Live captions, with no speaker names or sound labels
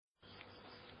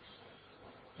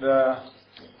The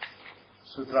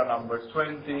Sutra number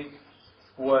 20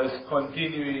 was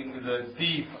continuing the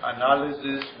deep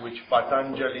analysis which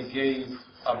Patanjali gave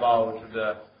about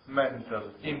the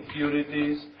mental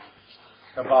impurities,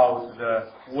 about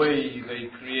the way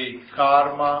they create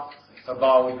karma,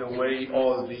 about the way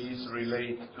all these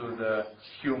relate to the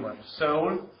human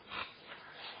soul.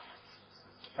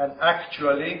 And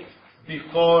actually,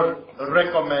 before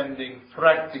recommending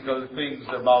practical things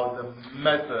about the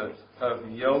method of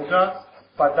yoga,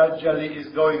 Patanjali is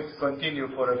going to continue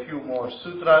for a few more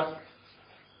sutras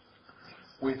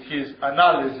with his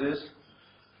analysis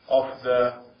of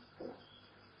the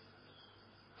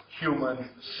human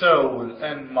soul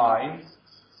and mind.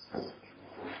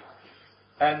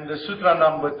 And the sutra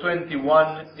number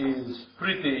 21 is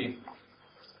pretty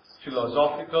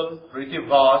philosophical, pretty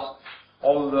vast,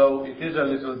 although it is a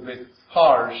little bit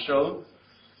partial.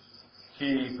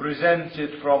 He presents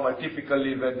it from a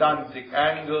typically Vedantic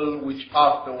angle, which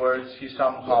afterwards he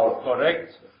somehow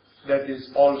corrects. That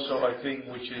is also a thing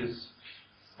which is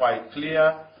quite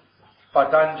clear.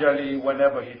 Patanjali,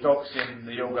 whenever he talks in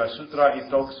the Yoga Sutra, he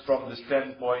talks from the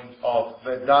standpoint of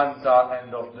Vedanta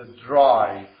and of the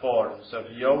dry forms of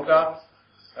yoga,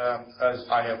 as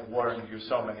I have warned you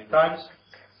so many times,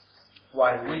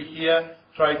 while we here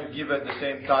try to give at the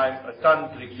same time a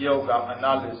tantric yoga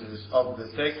analysis of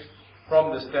the text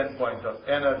from the standpoint of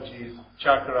energies,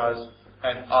 chakras,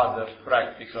 and other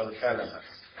practical elements.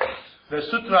 The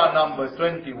Sutra number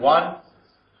 21,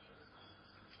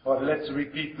 or let's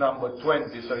repeat number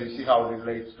 20 so you see how it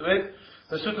relates to it.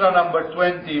 The Sutra number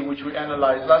 20, which we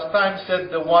analyzed last time, said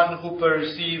the one who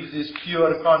perceives is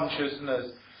pure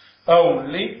consciousness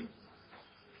only,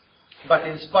 but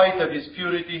in spite of his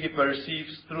purity he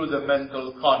perceives through the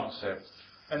mental concepts.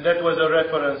 And that was a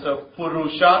reference of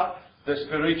Purusha, the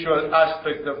spiritual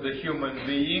aspect of the human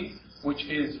being, which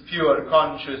is pure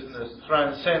consciousness,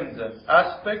 transcendent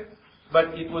aspect, but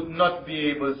it would not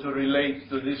be able to relate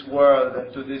to this world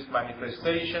and to this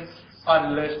manifestation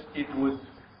unless it would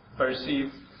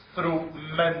perceive through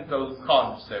mental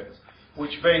concepts,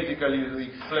 which basically, as we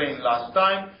explained last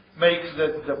time, makes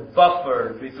that the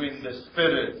buffer between the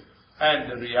spirit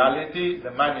and the reality,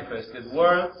 the manifested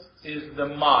world, is the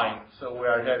mind. So we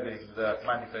are having the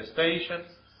manifestation,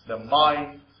 the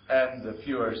mind, and the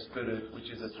pure spirit, which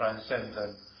is a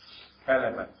transcendent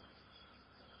element.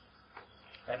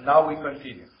 And now we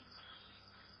continue.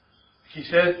 He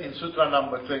says in Sutra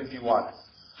number 21,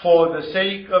 for the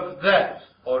sake of that,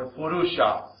 or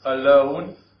Purusha,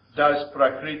 alone, does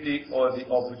Prakriti, or the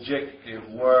objective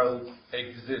world,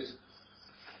 exist.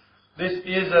 This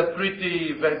is a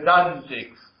pretty Vedantic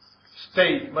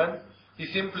statement. He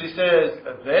simply says,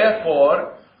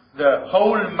 therefore, the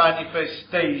whole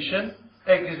manifestation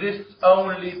exists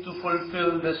only to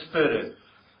fulfill the spirit.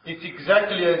 It's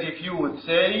exactly as if you would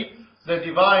say, the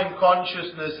divine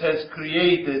consciousness has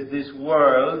created this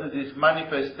world, this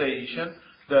manifestation,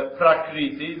 the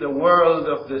Prakriti, the world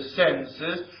of the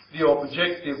senses, the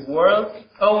objective world,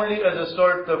 only as a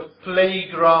sort of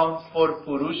playground for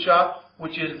Purusha,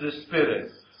 which is the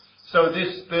spirit. So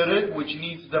this spirit, which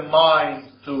needs the mind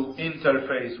to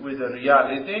interface with the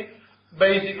reality,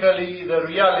 basically the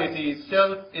reality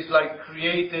itself is like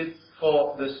created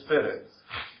for the spirit.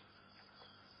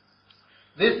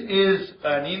 This is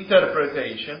an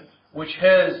interpretation which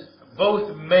has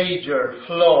both major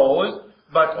flaws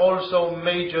but also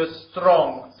major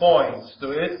strong points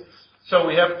to it. So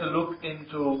we have to look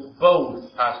into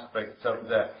both aspects of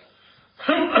that.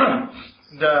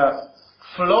 The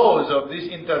flaws of this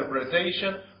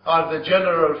interpretation are the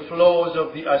general flaws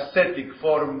of the ascetic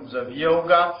forms of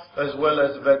yoga as well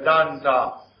as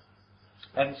Vedanta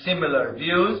and similar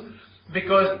views,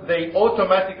 because they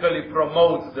automatically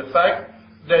promote the fact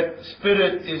that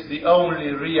spirit is the only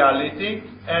reality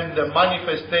and the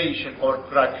manifestation or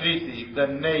Prakriti, the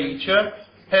nature,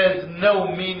 has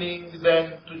no meaning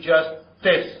than to just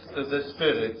test the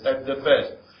spirit at the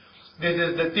best. This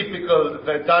is the typical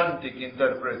Vedantic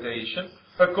interpretation,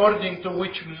 according to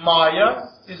which Maya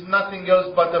is nothing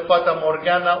else but a Fata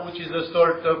Morgana, which is a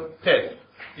sort of test.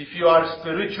 If you are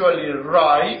spiritually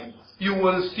right, you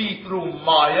will see through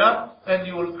Maya, and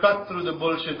you will cut through the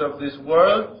bullshit of this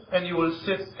world, and you will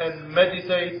sit and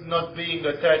meditate, not being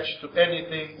attached to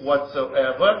anything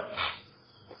whatsoever.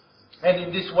 And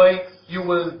in this way, you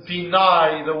will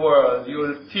deny the world, you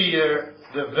will tear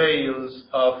the veils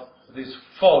of this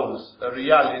false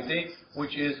reality,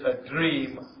 which is a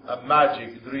dream, a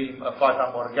magic dream, a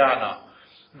Fata Morgana.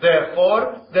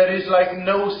 Therefore, there is like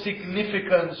no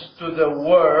significance to the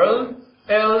world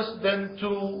else than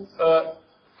to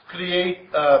create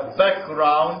a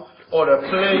background or a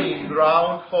playing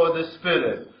ground for the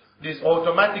spirit. This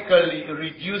automatically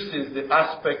reduces the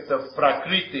aspect of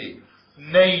Prakriti,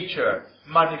 nature,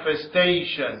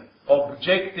 manifestation,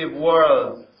 objective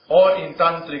world, or in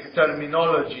tantric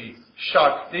terminology,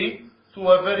 Shakti, to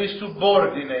a very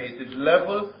subordinated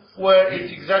level, where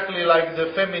it's exactly like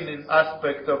the feminine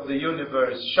aspect of the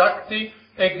universe. Shakti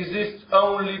exists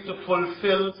only to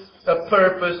fulfill a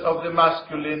purpose of the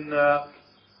masculine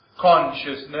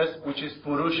consciousness, which is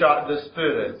Purusha, the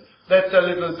spirit. That's a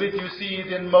little bit, you see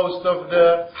it in most of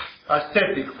the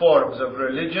ascetic forms of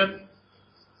religion,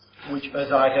 which,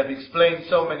 as I have explained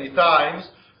so many times,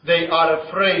 they are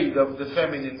afraid of the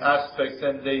feminine aspect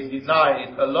and they deny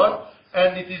it a lot.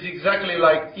 And it is exactly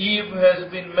like Eve has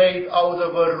been made out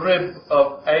of a rib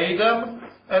of Adam,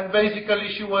 and basically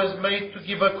she was made to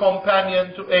give a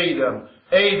companion to Adam.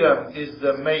 Adam is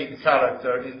the main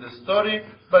character in the story,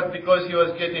 but because he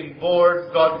was getting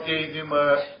bored, God gave him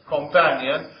a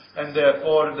companion, and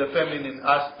therefore the feminine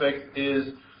aspect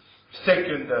is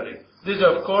secondary. This,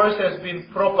 of course, has been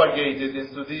propagated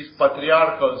into these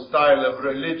patriarchal style of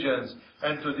religions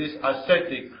and to these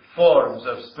ascetic forms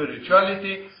of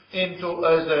spirituality into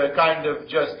as a kind of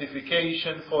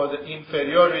justification for the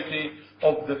inferiority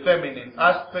of the feminine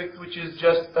aspect, which is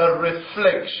just a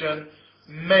reflection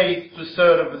made to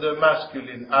serve the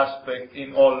masculine aspect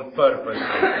in all purposes.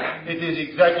 It is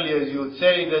exactly as you would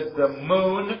say that the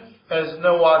moon has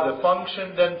no other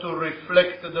function than to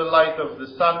reflect the light of the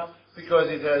sun, because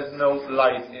it has no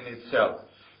light in itself.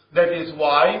 That is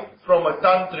why, from a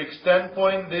tantric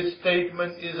standpoint, this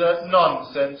statement is a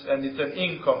nonsense and it's an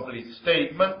incomplete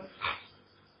statement,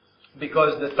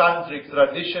 because the tantric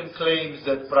tradition claims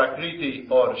that Prakriti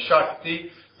or Shakti,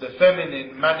 the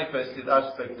feminine manifested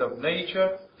aspect of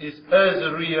nature, is as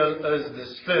real as the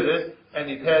spirit, and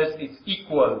it has its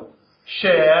equal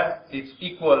share, its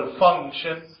equal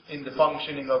function in the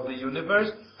functioning of the universe,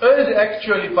 as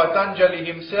actually Patanjali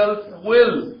himself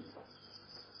will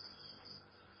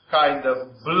kind of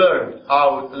blurt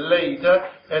out later,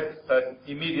 at an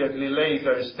immediately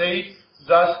later stage,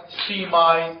 thus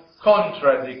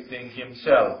semi-contradicting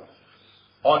himself.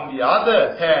 On the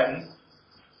other hand,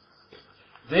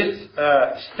 this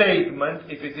statement,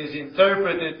 if it is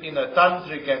interpreted in a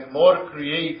tantric and more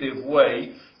creative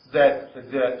way, that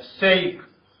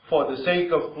for the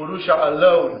sake of Purusha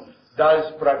alone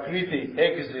does Prakriti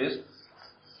exist,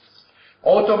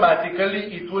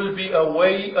 automatically it will be a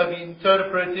way of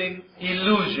interpreting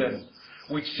illusion,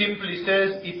 which simply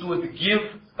says it would give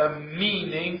a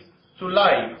meaning to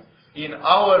life. In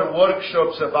our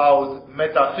workshops about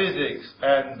metaphysics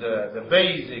and the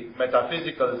basic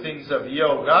metaphysical things of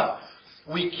yoga,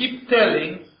 we keep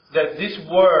telling that this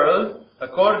world,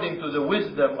 according to the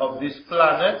wisdom of this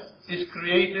planet, is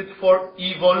created for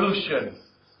evolution.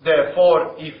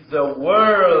 Therefore, if the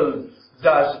world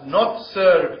does not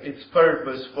serve its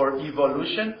purpose for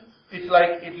evolution, it's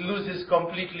like it loses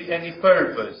completely any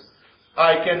purpose.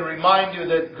 I can remind you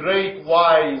that great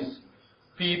wise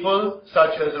people,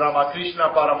 such as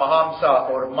Ramakrishna Paramahamsa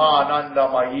or Ma Ananda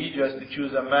Mayi, just to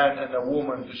choose a man and a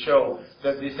woman to show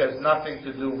that this has nothing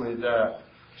to do with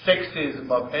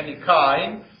sexism of any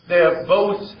kind, they have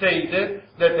both stated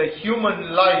that a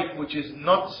human life which is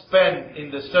not spent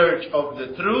in the search of the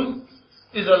truth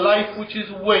is a life which is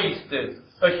wasted.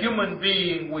 A human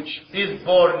being which is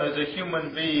born as a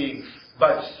human being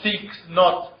but seeks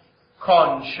not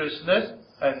consciousness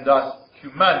and thus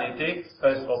humanity,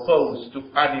 as opposed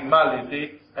to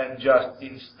animality and just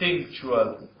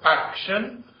instinctual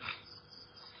action,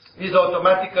 is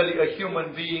automatically a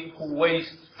human being who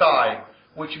wastes time.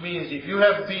 Which means if you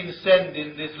have been sent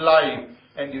in this life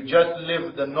and you just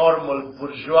live the normal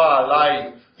bourgeois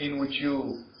life in which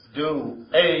you do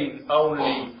aim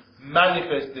only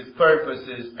manifested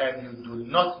purposes and you do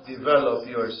not develop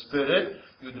your spirit,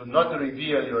 you do not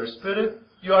reveal your spirit,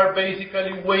 you are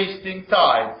basically wasting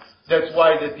time. That's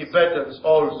why the Tibetans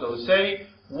also say,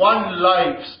 one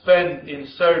life spent in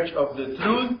search of the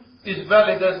truth is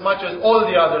valid as much as all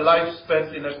the other lives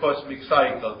spent in a cosmic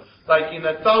cycle. Like in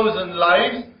 1,000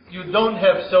 lives, you don't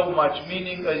have so much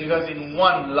meaning as you have in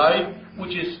one life,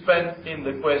 which is spent in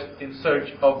the quest in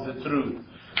search of the truth.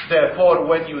 Therefore,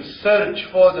 when you search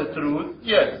for the truth,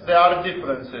 yes, there are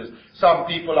differences. Some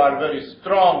people are very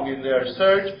strong in their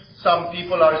search, some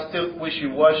people are still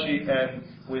wishy-washy and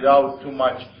without too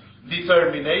much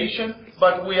determination,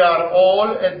 but we are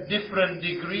all at different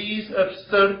degrees of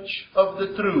search of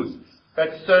the truth, at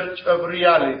search of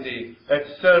reality, at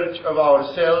search of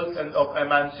ourselves and of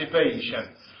emancipation.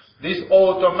 This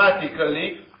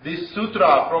automatically This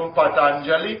sutra from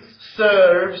Patanjali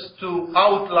serves to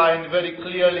outline very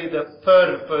clearly the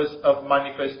purpose of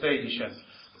manifestation.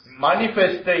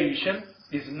 Manifestation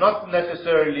is not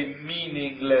necessarily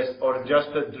meaningless or just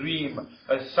a dream,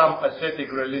 as some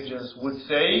ascetic religions would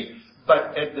say,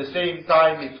 but at the same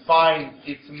time it finds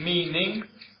its meaning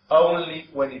only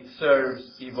when it serves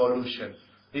evolution.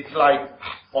 It's like,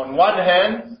 on one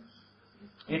hand,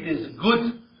 it is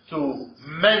good to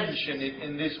mention it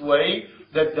in this way,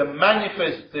 that the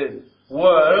manifested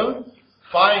world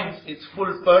finds its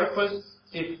full purpose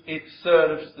if it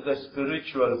serves the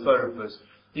spiritual purpose.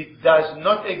 It does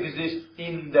not exist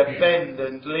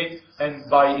independently and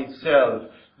by itself.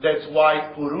 That's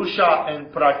why Purusha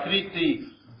and Prakriti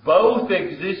both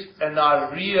exist and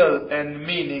are real and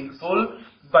meaningful,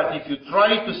 but if you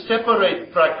try to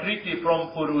separate Prakriti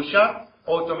from Purusha,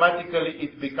 automatically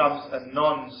it becomes a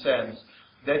nonsense.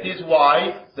 That is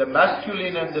why the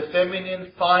masculine and the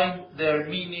feminine find their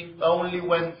meaning only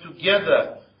when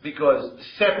together, because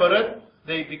separate,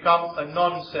 they become a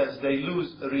nonsense, they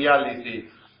lose reality.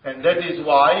 And that is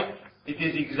why it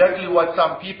is exactly what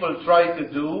some people try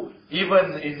to do,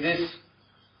 even in this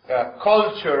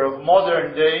culture of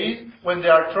modern days, when they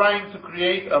are trying to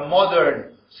create a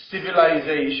modern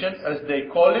civilization, as they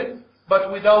call it,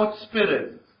 but without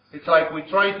spirit. It's like we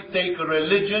try to take a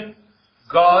religion,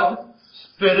 God,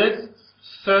 spirit,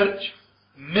 search,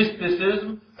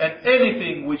 mysticism, and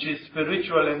anything which is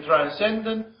spiritual and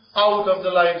transcendent out of the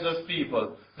lives of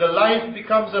people. The life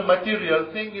becomes a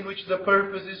material thing in which the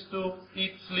purpose is to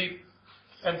eat, sleep,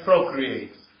 and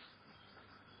procreate.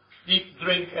 Eat,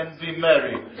 drink, and be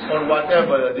merry, or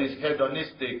whatever this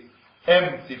hedonistic,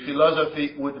 empty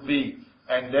philosophy would be.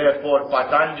 And therefore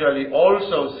Patanjali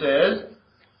also says,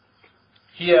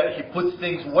 here he puts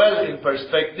things well in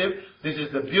perspective. This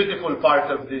is the beautiful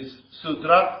part of this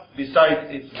sutra, besides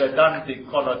its Vedantic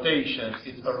connotations,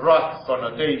 its rough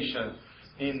connotations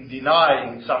in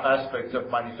denying some aspects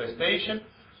of manifestation,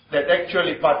 that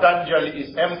actually Patanjali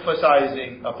is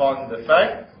emphasizing upon the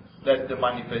fact that the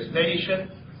manifestation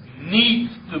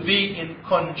needs to be in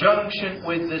conjunction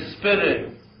with the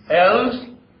spirit, else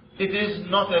it is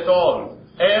not at all.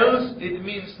 Else it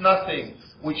means nothing,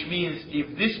 which means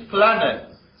if this planet,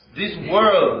 this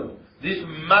world, this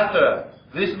matter,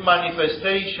 this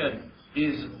manifestation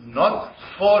is not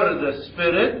for the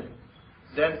spirit,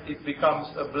 then it becomes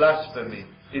a blasphemy.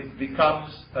 It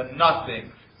becomes a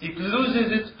nothing. It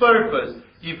loses its purpose.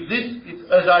 If this,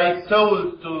 as I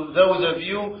told to those of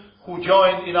you who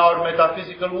joined in our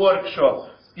metaphysical workshop,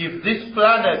 if this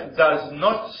planet does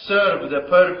not serve the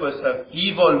purpose of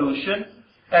evolution,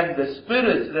 and the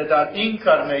spirits that are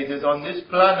incarnated on this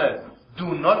planet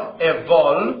do not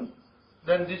evolve,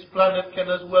 then this planet can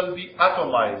as well be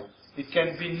atomized. It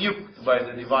can be nuked by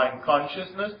the divine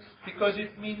consciousness, because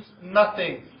it means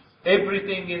nothing.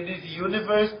 Everything in this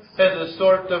universe has a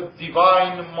sort of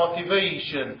divine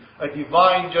motivation, a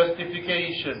divine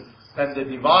justification. And the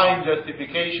divine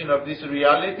justification of this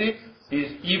reality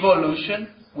is evolution,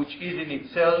 which is in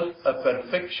itself a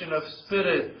perfection of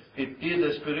spirit. It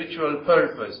is a spiritual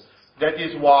purpose. That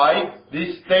is why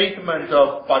this statement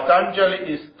of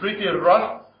Patanjali is pretty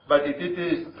rough, but it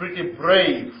is pretty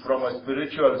brave from a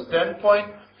spiritual standpoint,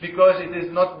 because it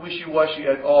is not wishy-washy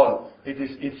at all.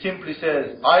 It simply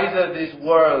says, either this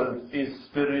world is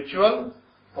spiritual,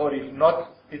 or if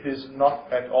not, it is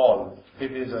not at all.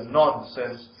 It is a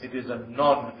nonsense. It is a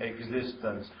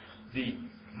non-existence. The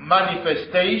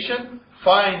manifestation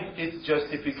finds its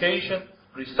justification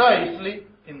precisely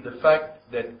in the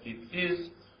fact that it is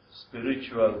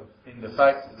spiritual, in the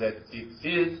fact that it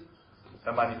is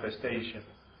a manifestation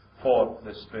for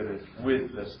the Spirit,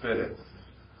 with the Spirit.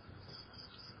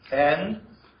 And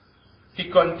he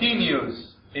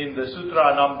continues in the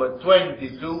sutra number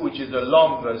 22, which is a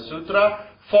longer sutra,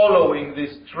 following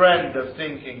this trend of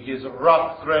thinking, his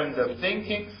rough trend of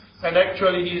thinking, and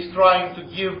actually he is trying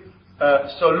to give a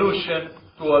solution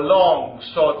to a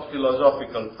long-sought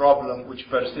philosophical problem which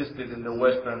persisted in the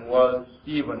Western world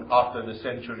even after the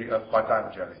century of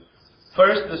Patanjali.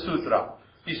 First, the sutra.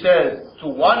 He says, to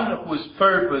one whose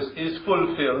purpose is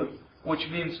fulfilled, which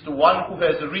means to one who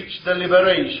has reached the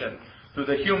liberation, to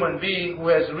the human being who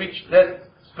has reached that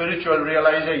spiritual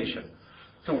realization.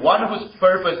 To one whose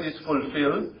purpose is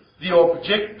fulfilled, the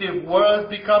objective world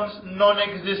becomes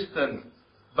non-existent,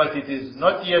 but it is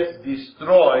not yet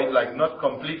destroyed, like not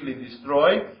completely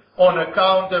destroyed, on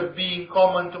account of being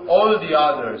common to all the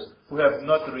others who have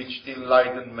not reached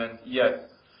enlightenment yet.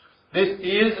 This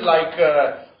is like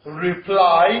a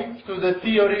reply to the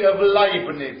theory of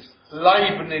Leibniz.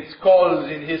 Leibniz calls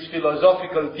in his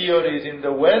philosophical theories in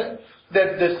the West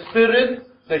that the spirit,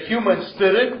 The human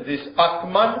spirit, this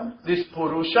Atman, this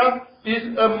Purusha,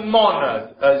 is a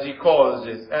monad, as he calls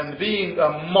it. And being a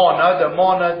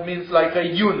monad means like a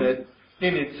unit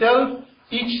in itself.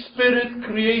 Each spirit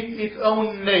creates its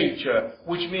own nature,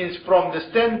 which means from the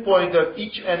standpoint of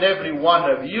each and every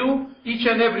one of you, each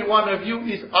and every one of you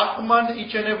is Atman,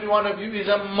 each and every one of you is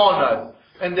a monad.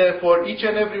 And therefore each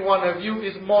and every one of you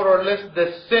is more or less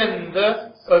the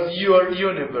center of your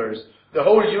universe. The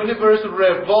whole universe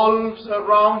revolves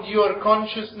around your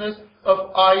consciousness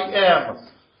of I am.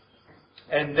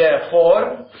 And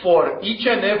therefore, for each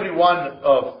and every one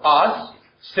of us,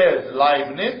 says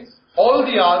Leibniz, all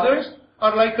the others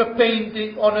are like a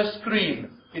painting on a screen.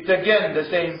 It's again the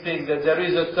same thing, that there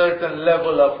is a certain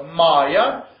level of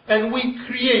Maya, and we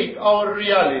create our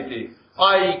reality.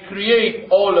 I create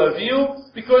all of you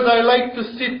because I like to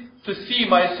see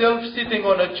myself sitting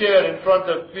on a chair in front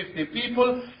of 50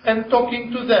 people and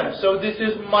talking to them. So this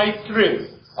is my trip.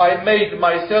 I made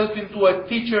myself into a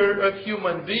teacher of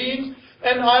human beings,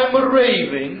 and I'm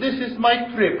raving. This is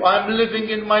my trip. I'm living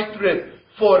in my trip.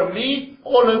 For me,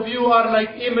 all of you are like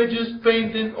images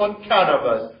painted on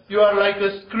canvas. You are like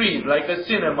a screen, like a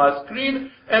cinema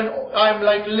screen, and I'm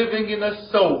like living in a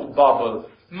soap bubble.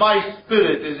 My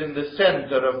spirit is in the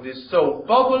center of this soap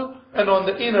bubble, and on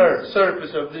the inner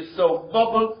surface of this soap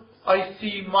bubble, I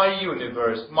see my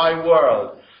universe, my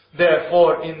world.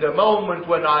 Therefore, in the moment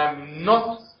when I'm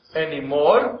not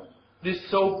anymore, this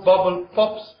soap bubble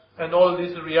pops and all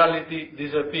this reality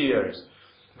disappears.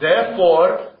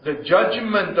 Therefore, the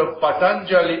judgment of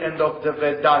Patanjali and of the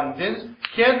Vedantins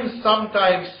can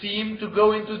sometimes seem to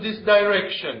go into this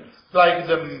direction. Like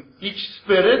each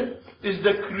spirit is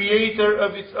the creator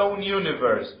of its own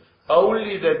universe.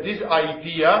 Only that this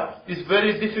idea is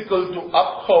very difficult to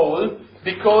uphold,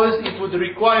 because it would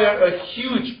require a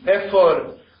huge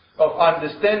effort of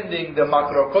understanding the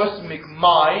macrocosmic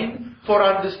mind, for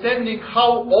understanding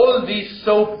how all these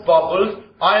soap bubbles,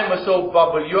 I am a soap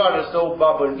bubble, you are a soap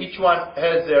bubble, each one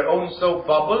has their own soap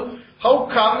bubble. How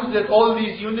comes that all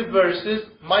these universes,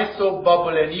 my soap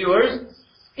bubble and yours,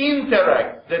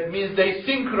 interact? That means they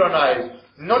synchronize.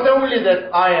 Not only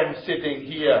that I am sitting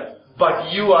here,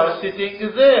 but you are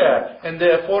sitting there. And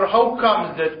therefore, how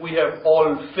comes that we have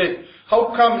all fit?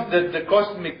 How comes that the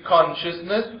cosmic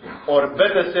consciousness, or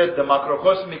better said, the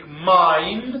macrocosmic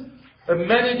mind,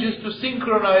 manages to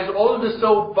synchronize all the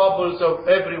soap bubbles of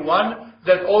everyone,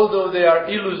 that although they are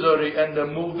illusory and a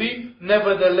movie,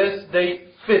 nevertheless they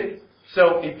fit.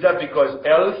 So it's that, because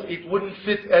else it wouldn't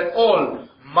fit at all.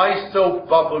 My soap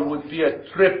bubble would be a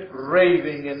trip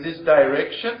raving in this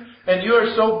direction, and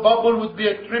your soap bubble would be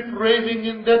a trip raving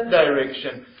in that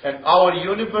direction. And our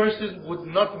universes would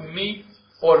not meet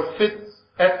or fit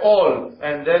at all.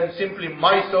 And then simply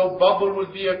my soap bubble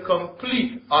would be a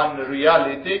complete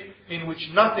unreality, in which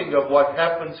nothing of what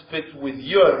happens fits with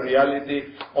your reality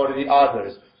or the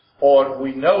others. Or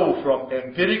we know from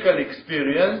empirical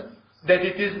experience that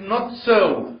it is not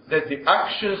so, that the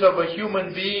actions of a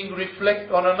human being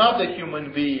reflect on another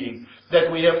human being,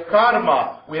 that we have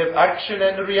karma, we have action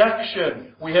and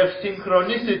reaction, we have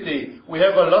synchronicity, we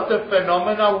have a lot of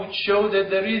phenomena which show that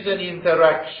there is an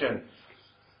interaction.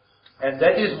 And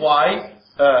that is why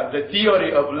the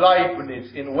theory of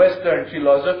Leibniz in Western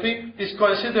philosophy is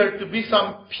considered to be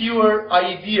some pure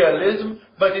idealism,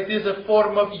 but it is a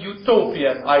form of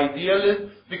utopian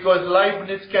idealism, because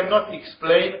Leibniz cannot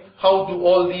explain how do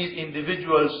all these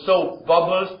individual soap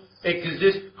bubbles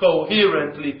exist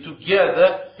coherently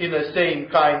together in a same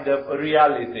kind of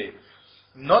reality.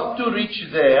 Not to reach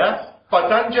there,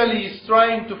 Patanjali is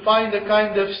trying to find a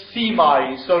kind of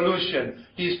semi-solution.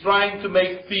 He is trying to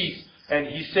make peace, and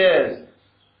he says,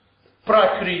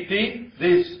 Prakriti,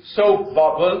 this soap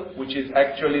bubble, which is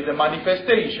actually the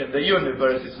manifestation, the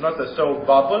universe, is not a soap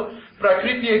bubble.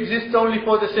 Prakriti exists only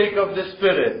for the sake of the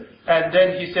spirit. And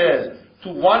then he says,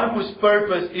 to one whose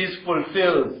purpose is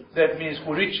fulfilled, that means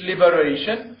who reached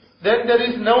liberation, then there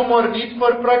is no more need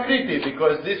for Prakriti,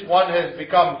 because this one has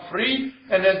become free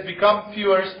and has become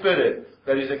pure spirit.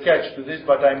 There is a catch to this,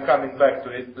 but I'm coming back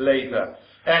to it later.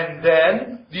 And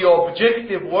then the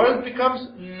objective world becomes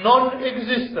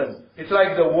non-existent. It's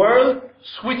like the world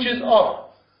switches off.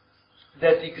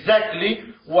 That's exactly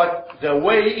what the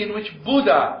way in which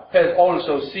Buddha has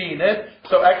also seen it.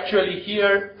 So actually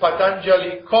here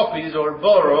Patanjali copies or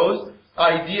borrows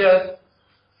ideas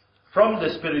from the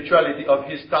spirituality of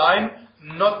his time,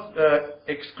 not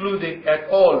excluding at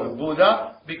all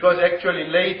Buddha, because actually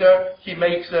later he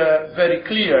makes a very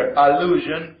clear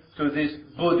allusion to this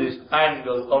Buddhist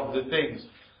angle of the things.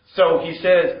 So he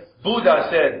says, Buddha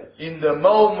said, in the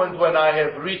moment when I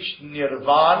have reached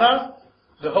nirvana,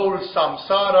 the whole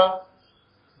samsara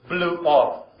blew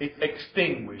off. It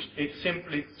extinguished. It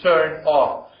simply turned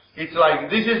off. It's like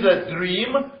this is a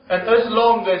dream, and as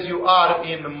long as you are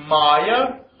in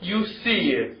Maya, you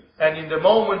see it. And in the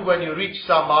moment when you reach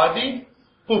Samadhi,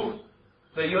 poof,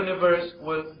 the universe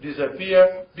will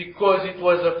disappear because it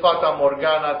was a Fata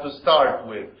Morgana to start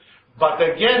with. But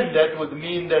again, that would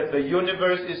mean that the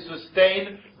universe is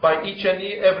sustained by each and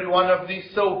every one of these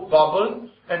soap bubbles,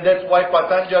 and that's why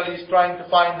Patanjali is trying to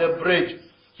find a bridge.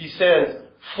 He says,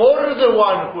 for the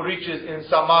one who reaches in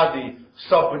Samadhi,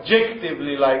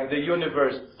 subjectively like the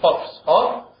universe puffs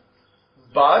off,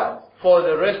 but for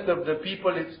the rest of the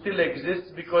people it still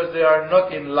exists because they are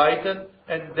not enlightened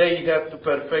and they have to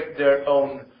perfect their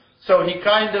own. So he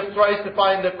kind of tries to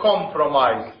find a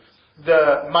compromise.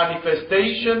 The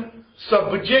manifestation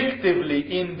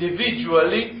subjectively,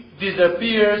 individually,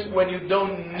 disappears when you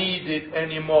don't need it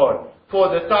anymore. For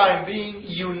the time being,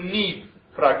 you need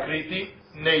Prakriti,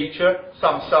 nature,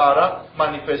 samsara,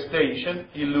 manifestation,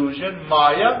 illusion,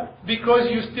 Maya, because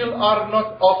you still are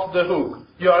not off the hook.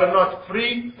 You are not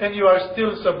free, and you are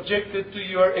still subjected to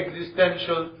your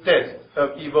existential test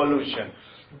of evolution.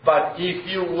 But if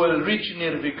you will reach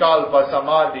Nirvikalpa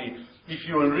Samadhi, if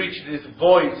you will reach this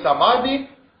void Samadhi,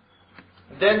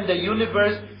 then the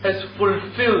universe has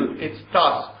fulfilled its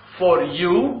task for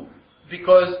you,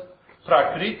 because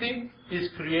Prakriti is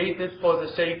created for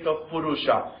the sake of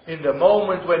Purusha. In the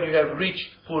moment when you have reached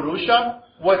Purusha,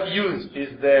 what use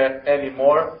is there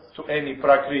anymore to any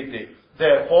Prakriti?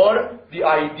 Therefore, the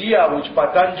idea which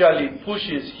Patanjali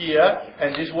pushes here,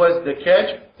 and this was the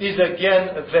catch, is again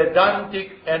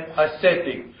Vedantic and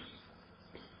ascetic.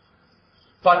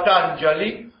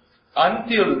 Patanjali,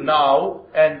 until now,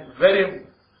 and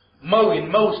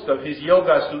in most of his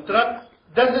Yoga Sutra,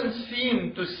 doesn't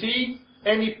seem to see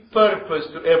any purpose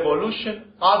to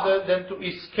evolution other than to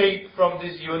escape from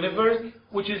this universe,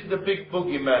 which is the big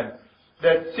boogeyman.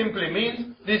 That simply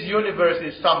means this universe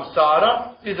is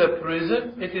samsara, is a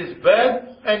prison, it is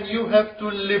bad, and you have to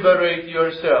liberate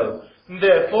yourself.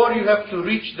 Therefore, you have to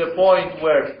reach the point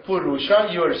where Purusha,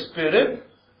 your spirit,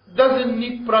 doesn't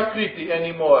need Prakriti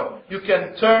anymore. You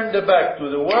can turn the back to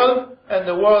the world, and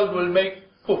the world will make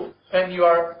poof, and you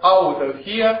are out of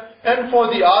here. And for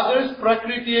the others,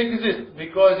 Prakriti exists,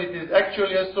 because it is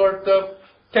actually a sort of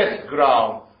test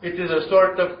ground. It is a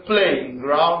sort of playing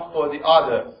ground for the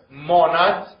other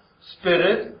monads,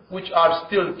 spirits, which are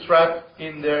still trapped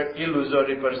in their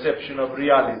illusory perception of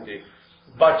reality.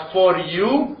 But for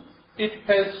you, it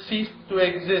has ceased to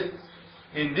exist.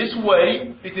 In this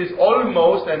way, it is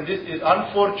almost, and this is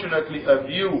unfortunately a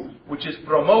view which is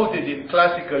promoted in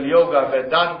classical yoga,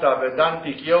 Vedanta,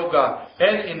 Vedantic yoga,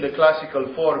 and in the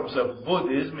classical forms of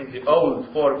Buddhism, in the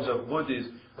old forms of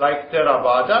Buddhism, like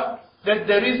Theravada, that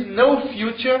there is no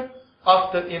future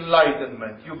after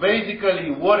enlightenment. You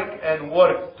basically work and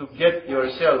work to get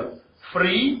yourself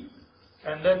free,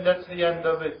 and then that's the end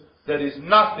of it. There is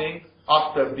nothing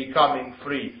after becoming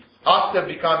free. After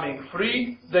becoming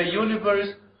free, the universe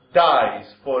dies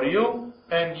for you,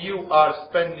 and you are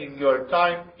spending your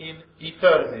time in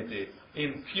eternity,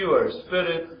 in pure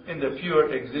spirit, in the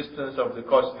pure existence of the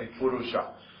cosmic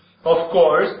Purusha. Of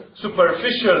course,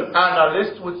 superficial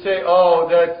analysts would say, oh,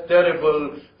 that's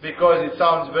terrible because it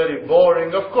sounds very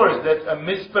boring. Of course, that's a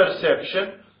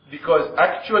misperception, because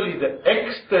actually the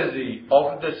ecstasy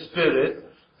of the spirit,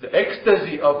 the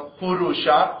ecstasy of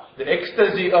Purusha, the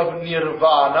ecstasy of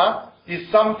Nirvana is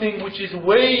something which is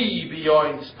way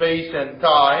beyond space and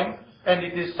time, and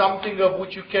it is something of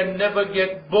which you can never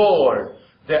get bored.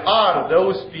 There are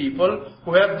those people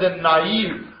who have the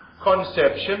naive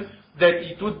conception that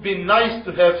it would be nice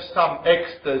to have some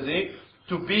ecstasy,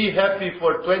 to be happy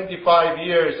for 25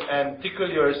 years and tickle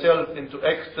yourself into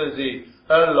ecstasy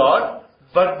a lot,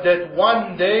 but that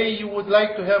one day you would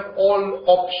like to have all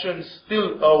options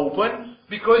still open,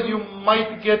 because you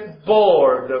might get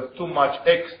bored of too much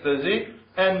ecstasy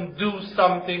and do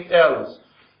something else.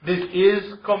 This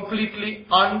is completely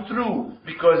untrue,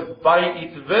 because by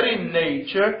its very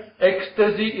nature,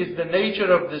 ecstasy is the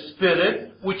nature of the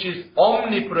spirit, which is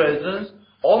omnipresence,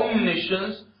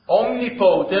 omniscience,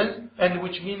 omnipotence, and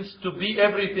which means to be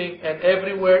everything and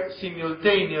everywhere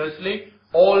simultaneously,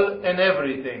 all and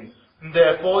everything.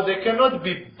 Therefore, there cannot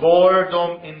be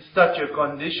boredom in such a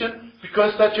condition,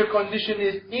 because such a condition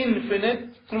is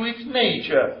infinite through its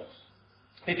nature.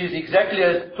 It is exactly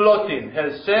as Plotin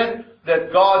has said,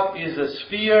 that God is a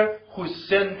sphere whose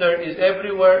center is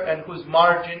everywhere and whose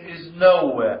margin is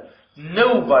nowhere.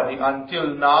 Nobody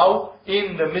until now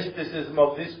in the mysticism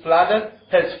of this planet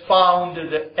has found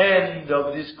the end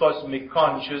of this cosmic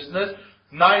consciousness.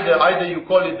 Either you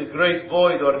call it the great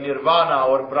void or nirvana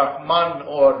or Brahman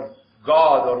or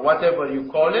God, or whatever you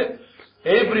call it,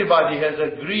 everybody has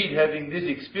agreed, having this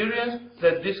experience,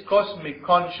 that this cosmic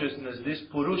consciousness, this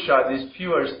Purusha, this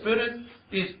pure spirit,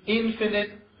 is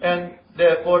infinite, and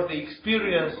therefore the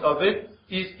experience of it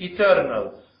is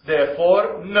eternal.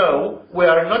 Therefore, no, we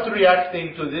are not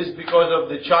reacting to this because of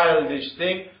the childish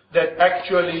thing that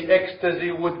actually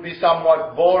ecstasy would be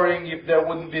somewhat boring if there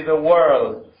wouldn't be the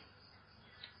world.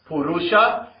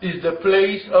 Purusha is the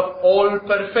place of all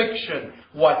perfection.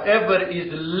 Whatever is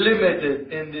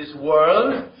limited in this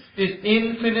world is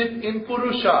infinite in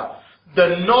Purusha.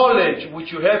 The knowledge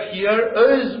which you have here,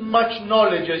 as much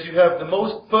knowledge as you have the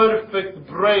most perfect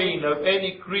brain of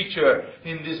any creature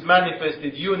in this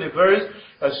manifested universe,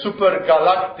 a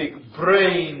supergalactic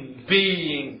brain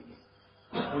being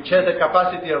which has a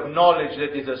capacity of knowledge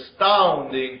that is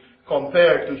astounding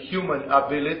compared to human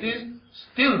abilities,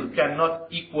 still cannot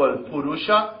equal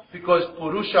Purusha, because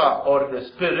Purusha, or the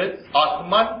spirit,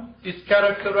 Atman, is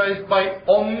characterized by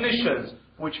omniscience,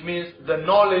 which means the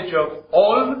knowledge of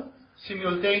all,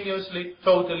 simultaneously,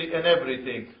 totally, and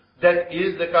everything. That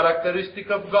is the characteristic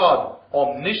of God.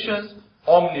 Omniscience,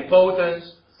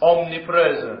 omnipotence,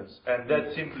 omnipresence. And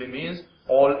that simply means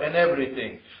all and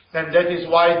everything. And that is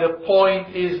why the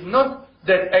point is not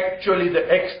that actually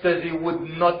the ecstasy would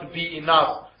not be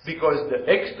enough, because the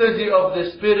ecstasy of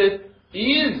the spirit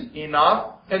is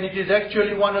enough, and it is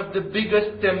actually one of the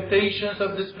biggest temptations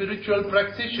of the spiritual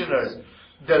practitioners.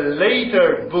 The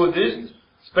later Buddhists,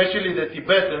 especially the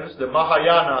Tibetans, the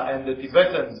Mahayana and the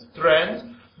Tibetan trends,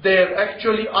 they have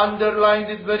actually underlined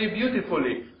it very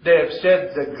beautifully. They have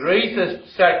said the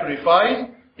greatest sacrifice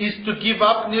is to give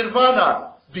up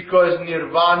nirvana, because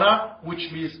nirvana,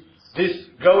 which means this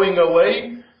going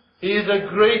away, is a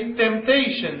great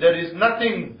temptation. There is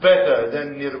nothing better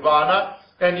than nirvana,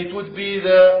 and it would be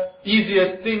the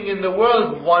easiest thing in the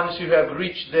world once you have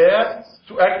reached there,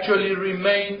 to actually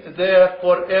remain there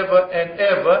forever and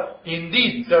ever,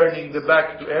 indeed turning the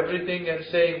back to everything and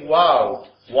saying, wow,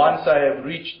 once I have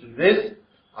reached this,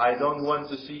 I don't want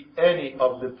to see any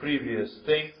of the previous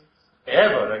thing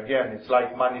ever again. It's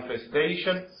like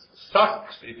manifestation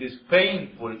sucks, it is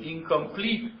painful,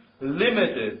 incomplete,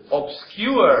 limited,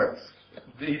 obscure.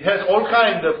 It has all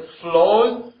kinds of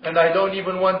flaws, and I don't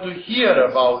even want to hear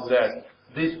about that.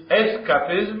 This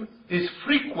escapism is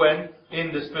frequent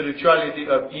in the spirituality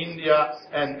of India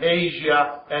and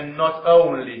Asia, and not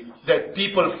only. That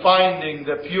people finding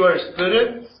the pure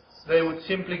spirit, they would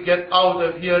simply get out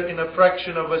of here in a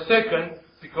fraction of a second,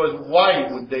 because why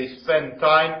would they spend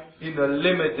time in a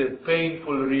limited,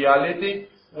 painful reality,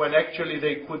 when actually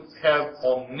they could have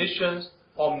omniscience,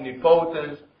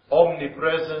 omnipotence,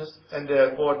 omnipresence, and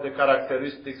therefore the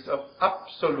characteristics of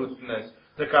absoluteness,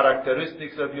 the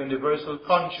characteristics of universal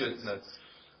consciousness.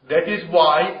 That is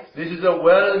why this is a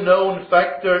well-known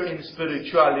factor in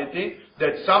spirituality,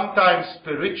 that sometimes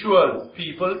spiritual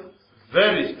people,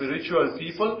 very spiritual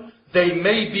people, they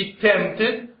may be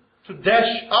tempted to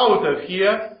dash out of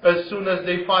here as soon as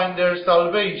they find their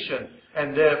salvation.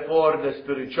 And therefore the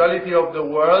spirituality of the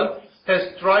world has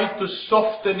tried to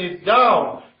soften it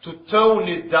down, to tone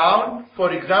it down.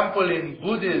 For example, in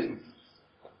Buddhism,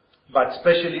 but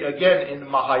especially again in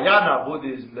Mahayana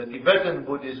Buddhism, the Tibetan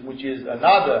Buddhism, which is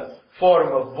another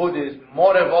form of Buddhism,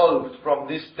 more evolved from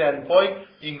this standpoint,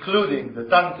 including the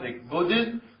Tantric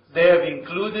Buddhism, they have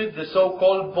included the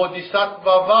so-called Bodhisattva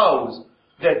vows,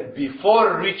 that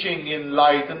before reaching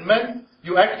enlightenment,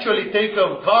 you actually take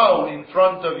a vow in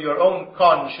front of your own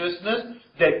consciousness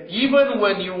that even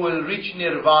when you will reach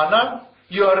nirvana,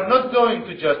 you are not going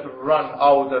to just run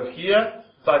out of here,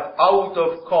 but out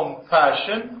of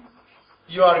compassion,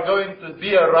 you are going to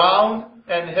be around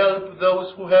and help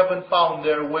those who haven't found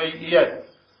their way yet.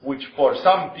 Which for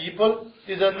some people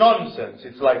is a nonsense.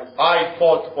 It's like, I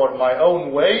fought for my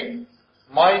own way,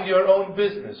 mind your own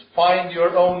business, find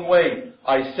your own way.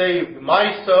 I saved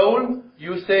my soul,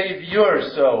 you save your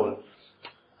soul.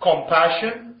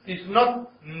 Compassion is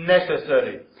not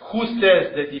necessary. Who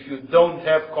says that if you don't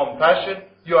have compassion,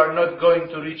 you are not going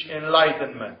to reach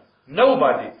enlightenment?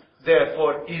 Nobody.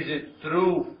 Therefore, is it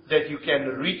true that you can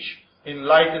reach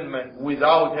enlightenment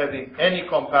without having any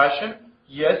compassion?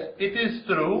 Yes, it is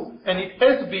true, and it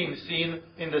has been seen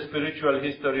in the spiritual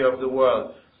history of the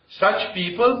world. Such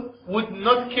people would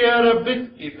not care a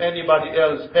bit if anybody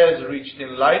else has reached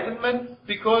enlightenment,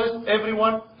 because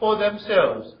everyone for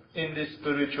themselves in this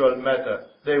spiritual matter,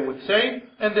 they would say,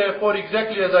 and therefore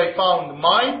exactly as I found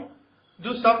mine,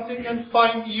 do something and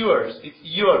find yours. It's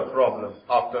your problem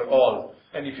after all.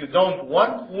 And if you don't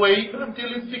want, wait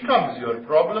until it becomes your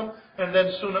problem, and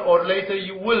then sooner or later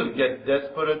you will get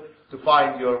desperate to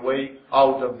find your way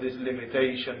out of this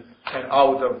limitation and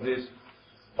out of this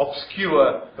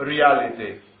obscure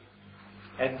reality.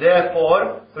 And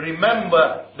therefore,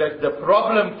 remember that the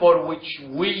problem for which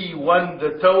we want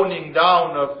the toning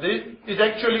down of this is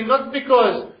actually not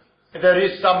because there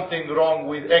is something wrong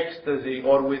with ecstasy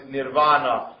or with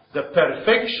nirvana. The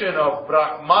perfection of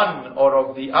Brahman or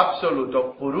of the Absolute,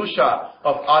 of Purusha,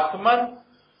 of Atman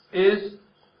is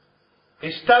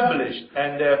established,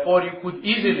 and therefore you could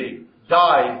easily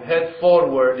dive head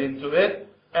forward into it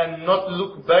and not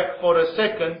look back for a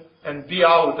second and be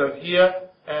out of here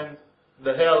and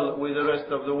the hell with the rest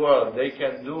of the world. They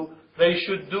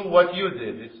should do what you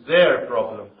did. It's their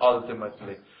problem,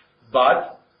 ultimately.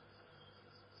 But,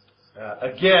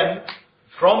 again,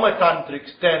 from a tantric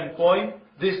standpoint,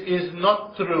 this is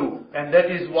not true. And that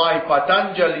is why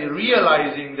Patanjali,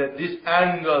 realizing that this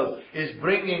angle is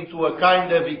bringing to a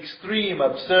kind of extreme,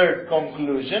 absurd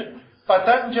conclusion,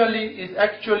 Patanjali is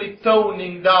actually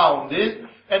toning down this,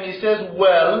 and he says,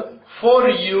 well, for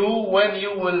you, when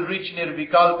you will reach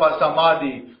Nirvikalpa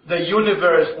Samadhi, the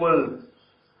universe will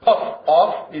puff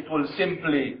off, it will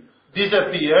simply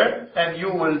disappear, and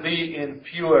you will be in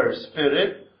pure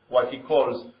spirit, what he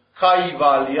calls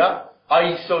Kaivalya,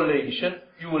 isolation.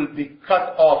 You will be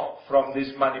cut off from this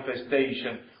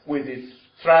manifestation with its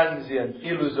transient,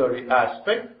 illusory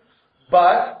aspect.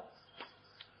 But,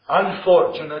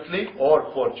 unfortunately,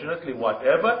 or fortunately,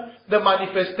 whatever, the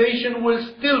manifestation will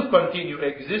still continue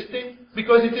existing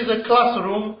because it is a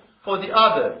classroom for the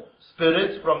other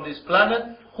spirits from this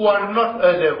planet who are not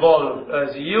as evolved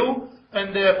as you,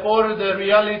 and therefore the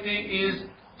reality is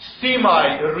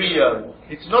semi-real.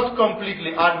 It's not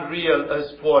completely unreal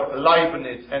as for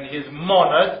Leibniz and his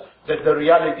monads, that the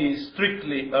reality is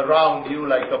strictly around you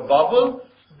like a bubble,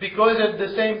 because at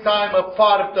the same time a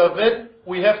part of it,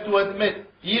 we have to admit,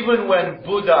 even when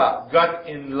Buddha got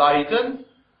enlightened,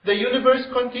 the universe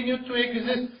continued to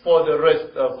exist for the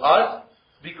rest of us,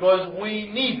 because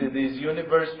we need this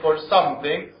universe for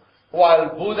something,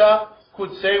 while Buddha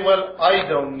could say, well, I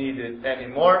don't need it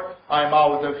anymore, I'm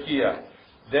out of here.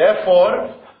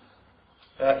 Therefore,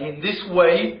 in this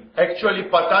way, actually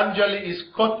Patanjali is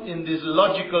caught in this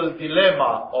logical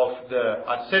dilemma of the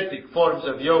ascetic forms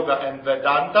of yoga and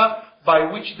Vedanta,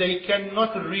 by which they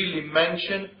cannot really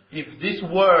mention if this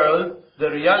world, the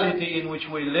reality in which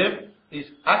we live, is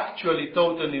actually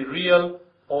totally real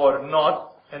or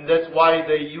not, and that's why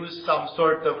they use some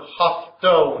sort of half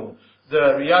tone.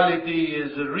 The reality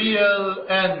is real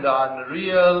and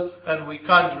unreal, and we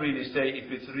can't really say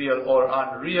if it's real or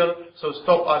unreal, so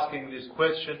stop asking this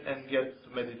question and get to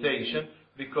meditation,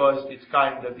 because it's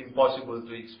kind of impossible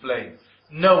to explain.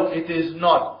 No, it is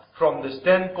not. From the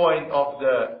standpoint of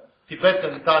the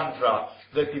Tibetan Tantra,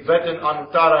 the Tibetan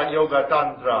Anuttara Yoga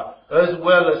Tantra, as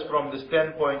well as from the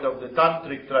standpoint of the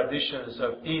Tantric traditions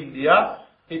of India,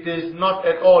 it is not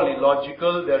at all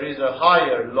illogical. There is a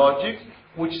higher logic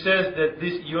which says that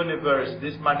this universe,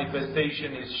 this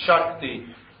manifestation is Shakti,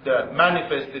 the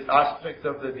manifested aspect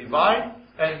of the divine,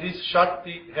 and this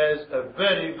Shakti has a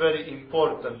very, very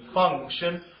important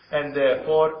function, and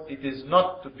therefore it is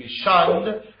not to be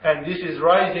shunned. And this is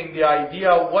raising the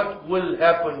idea, what will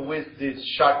happen with this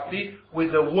Shakti,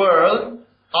 with the world,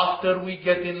 after we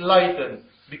get enlightened.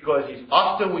 Because if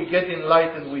after we get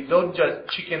enlightened we don't just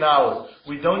chicken out,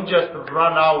 we don't just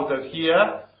run out of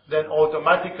here, then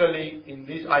automatically in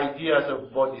these ideas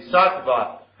of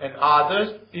Bodhisattva and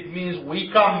others, it means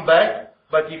we come back,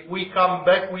 but if we come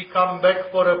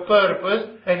back for a purpose,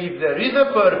 and if there is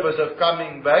a purpose of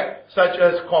coming back, such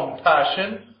as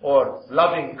compassion or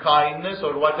loving kindness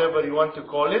or whatever you want to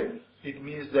call it, it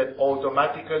means that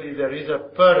automatically there is a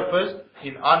purpose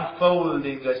in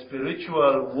unfolding a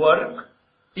spiritual work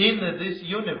in this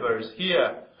universe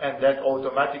here, and that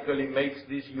automatically makes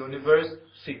this universe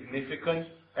significant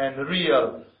and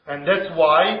real. And that's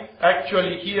why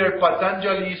actually here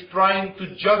Patanjali is trying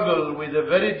to juggle with a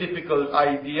very difficult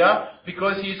idea,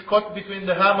 because he is caught between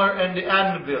the hammer and the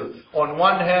anvil. On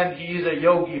one hand he is a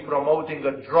yogi promoting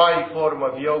a dry form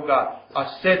of yoga,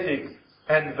 ascetic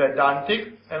and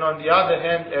Vedantic, and on the other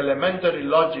hand elementary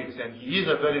logics, and he is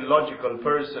a very logical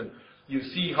person. You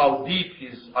see how deep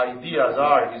his ideas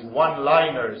are, his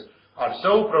one-liners are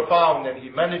so profound, and he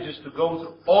manages to go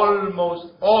through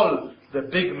almost all the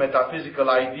big metaphysical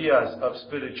ideas of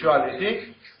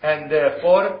spirituality, and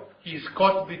therefore he is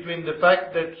caught between the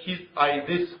fact that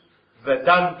this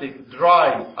Vedantic,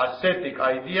 dry, ascetic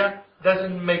idea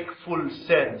doesn't make full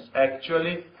sense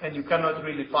actually, and you cannot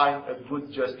really find a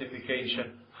good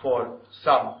justification for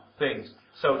some things.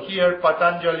 So here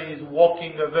Patanjali is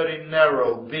walking a very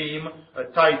narrow beam, a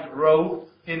tight rope,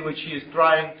 in which he is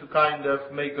trying to kind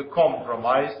of make a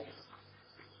compromise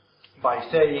by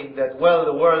saying that, well,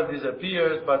 the world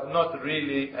disappears, but not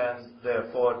really, and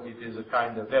therefore it is a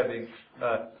kind of having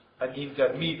an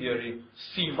intermediary,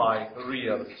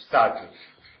 semi-real status.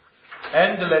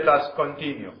 And let us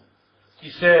continue. He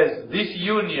says, this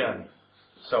union,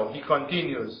 so he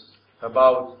continues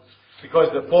about, because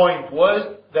the point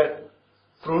was that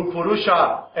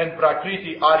Purusha and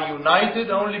Prakriti are united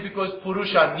only because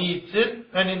Purusha needs it,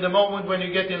 and in the moment when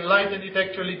you get enlightened, it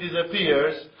actually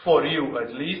disappears, for you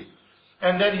at least.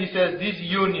 And then he says, this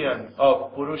union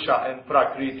of Purusha and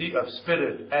Prakriti, of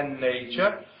spirit and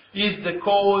nature, is the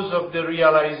cause of the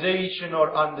realization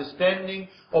or understanding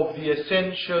of the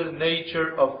essential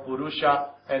nature of Purusha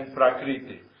and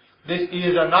Prakriti. This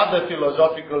is another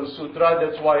philosophical sutra,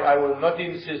 that's why I will not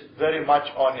insist very much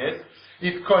on it.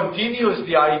 It continues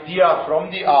the idea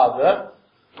from the other,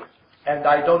 and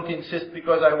I don't insist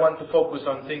because I want to focus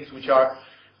on things which are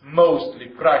mostly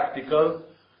practical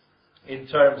in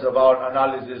terms of our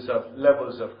analysis of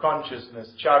levels of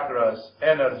consciousness, chakras,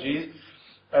 energies,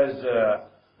 as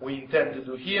we intend to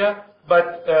do here,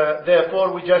 but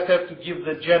therefore we just have to give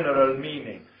the general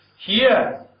meaning.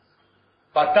 Here,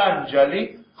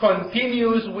 Patanjali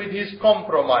continues with his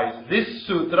compromise. This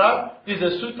sutra is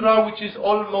a sutra which is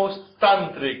almost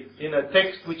tantric, in a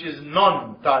text which is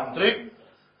non-tantric.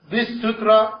 This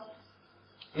sutra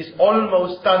is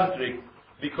almost tantric,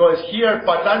 because here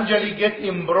Patanjali gets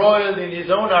embroiled in his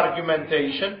own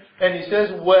argumentation, and he says,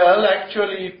 well,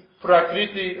 actually,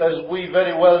 Prakriti, as we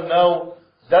very well know,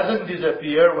 doesn't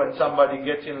disappear when somebody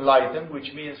gets enlightened,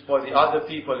 which means for the other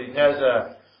people it has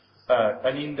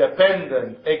an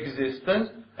independent existence,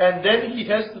 and then he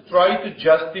has to try to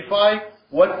justify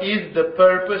what is the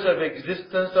purpose of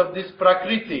existence of this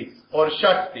Prakriti or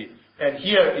Shakti. And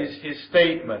here is his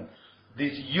statement.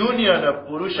 This union of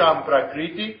Purusha and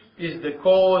Prakriti is the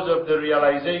cause of the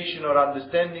realization or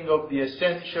understanding of the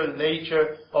essential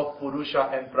nature of Purusha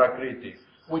and Prakriti.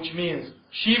 Which means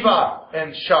Shiva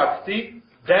and Shakti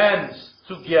dance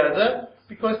together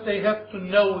because they have to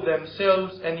know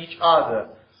themselves and each other.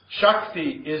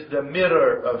 Shakti is the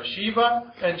mirror of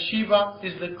Shiva, and Shiva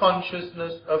is the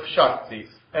consciousness of Shakti.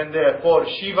 And therefore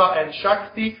Shiva and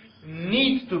Shakti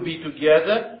need to be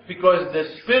together, because the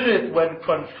spirit, when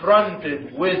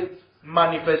confronted with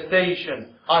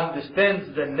manifestation,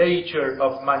 understands the nature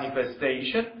of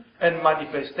manifestation, and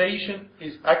manifestation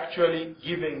is actually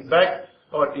giving back,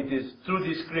 or it is through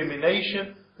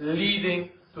discrimination,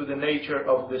 leading to the nature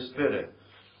of the spirit.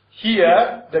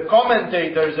 Here, the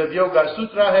commentators of Yoga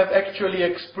Sutra have actually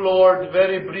explored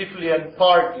very briefly and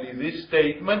partly this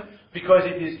statement, because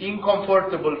it is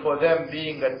incomfortable for them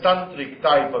being a tantric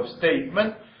type of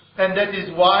statement, and that is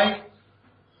why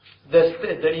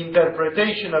the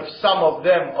interpretation of some of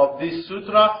them of this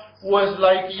sutra was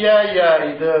like,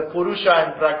 the Purusha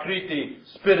and Prakriti,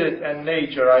 spirit and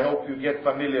nature. I hope you get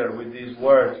familiar with these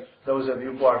words, those of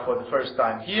you who are for the first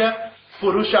time here.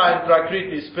 Purusha and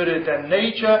Prakriti, spirit and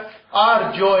nature,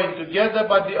 are joined together,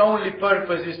 but the only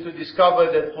purpose is to discover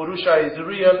that Purusha is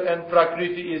real and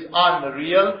Prakriti is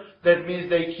unreal. That means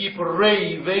they keep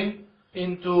raving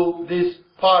into this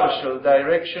partial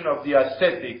direction of the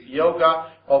ascetic yoga,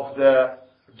 of the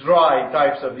dry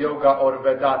types of yoga or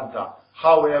Vedanta.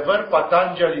 However,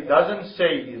 Patanjali doesn't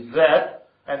say that,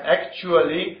 and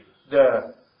actually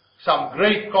some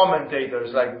great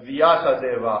commentators like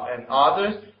Vyasadeva and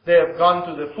others, they have gone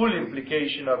to the full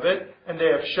implication of it, and they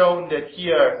have shown that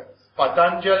here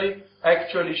Patanjali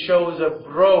actually shows a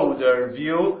broader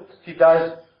view. He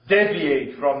does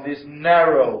deviate from this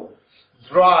narrow,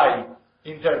 dry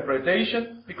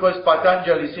interpretation, because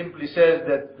Patanjali simply says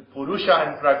that Purusha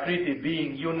and Prakriti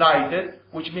being united,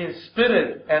 which means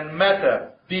spirit and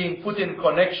matter being put in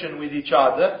connection with each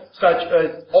other, such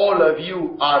as all of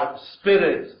you are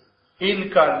spirits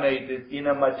incarnated in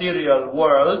a material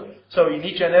world. So in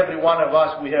each and every one of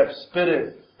us we have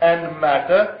spirit and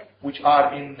matter, which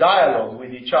are in dialogue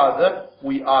with each other.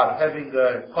 We are having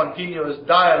a continuous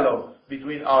dialogue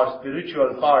between our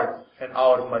spiritual part and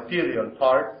our material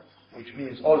part, which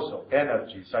means also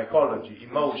energy, psychology,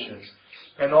 emotions,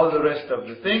 and all the rest of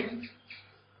the things.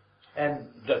 And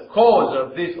the cause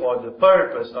of this, or the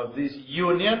purpose of this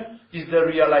union, is the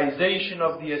realization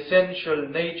of the essential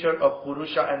nature of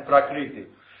Purusha and Prakriti.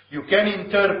 You can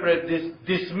interpret this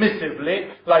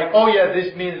dismissively, like,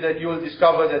 this means that you will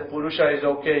discover that Purusha is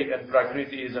okay and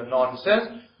Prakriti is a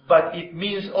nonsense. But it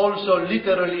means also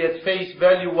literally at face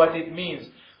value what it means.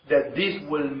 That this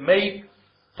will make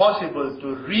possible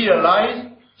to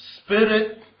realize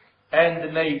spirit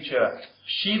and nature,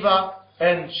 Shiva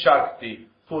and Shakti,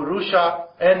 Purusha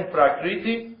and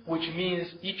Prakriti, which means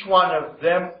each one of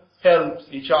them helps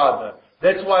each other.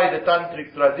 That's why the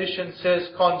Tantric tradition says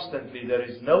constantly, there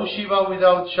is no Shiva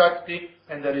without Shakti,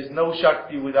 and there is no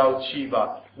Shakti without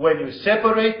Shiva. When you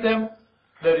separate them,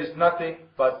 there is nothing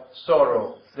but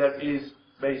sorrow. There is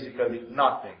basically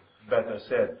nothing, better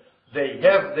said. They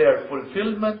have their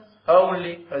fulfillment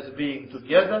only as being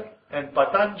together, and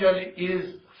Patanjali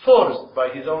is forced by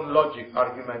his own logic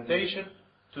argumentation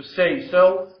to say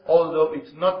so, although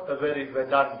it's not a very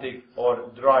Vedantic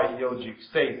or dry yogic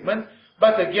statement.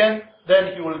 But again,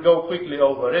 then he will go quickly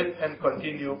over it and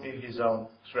continue in his own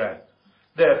thread.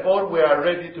 Therefore, we are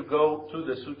ready to go to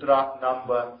the sutra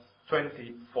number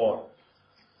 24.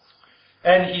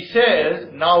 And he says,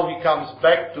 now he comes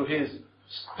back to his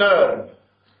stern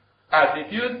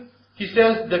attitude. He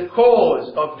says the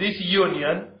cause of this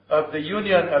union, of the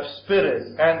union of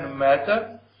spirit and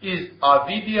matter, is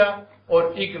avidya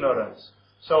or ignorance.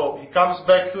 So he comes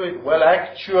back to it. Well,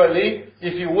 actually,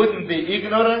 if you wouldn't be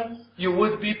ignorant, you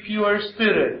would be pure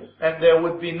spirit, and there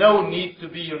would be no need to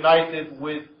be united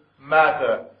with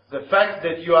matter. The fact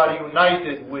that you are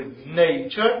united with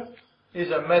nature is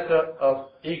a matter of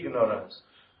ignorance.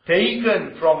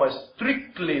 Taken from a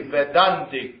strictly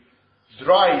Vedantic,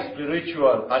 dry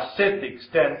spiritual, ascetic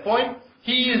standpoint,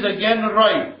 he is again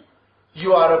right.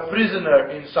 You are a prisoner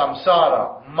in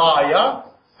samsara, maya,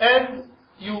 and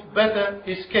you better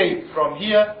escape from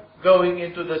here, going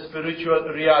into the spiritual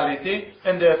reality,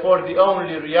 and therefore the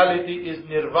only reality is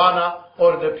nirvana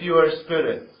or the pure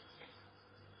spirit.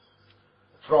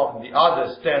 From the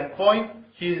other standpoint,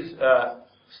 his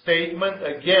statement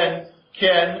again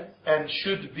can and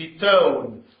should be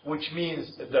toned, which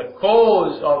means the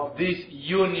cause of this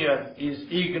union is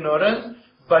ignorance,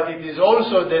 but it is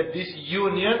also that this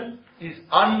union is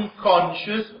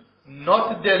unconscious,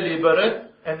 not deliberate,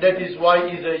 and that is why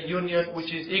it is a union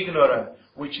which is ignorant,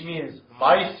 which means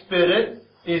my spirit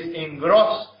is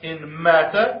engrossed in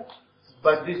matter,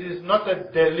 but this is not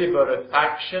a deliberate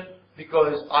action,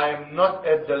 because I am not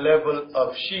at the level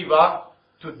of Shiva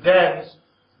to dance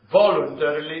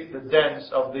voluntarily the dance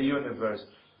of the universe.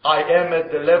 I am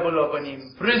at the level of an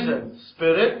imprisoned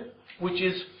spirit, which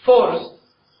is forced,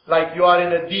 like you are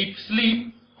in a deep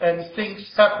sleep, and things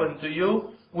happen to you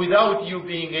without you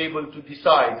being able to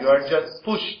decide. You are just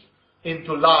pushed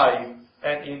into life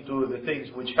and into the things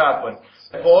which happen.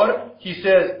 Therefore, he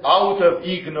says, out of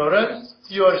ignorance,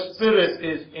 your spirit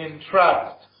is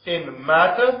entrapped in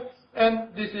matter, and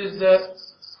this is the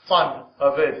fun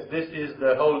of it. This is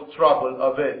the whole trouble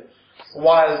of it.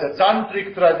 While the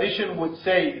Tantric tradition would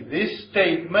say this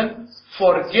statement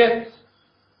forgets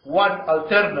one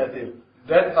alternative.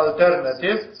 That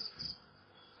alternative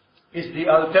is the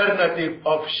alternative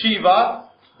of Shiva,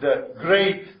 the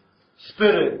great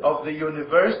spirit of the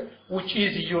universe, which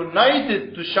is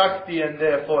united to Shakti and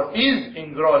therefore is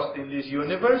engrossed in this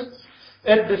universe,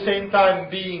 at the same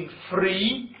time being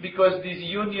free, because this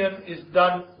union is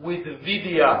done with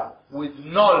vidya, with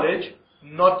knowledge,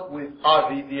 not with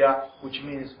avidya, which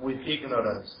means with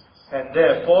ignorance. And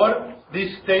therefore, this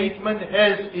statement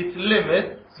has its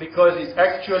limit, because it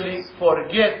actually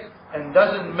forgets and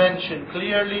doesn't mention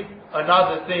clearly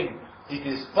another thing. It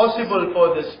is possible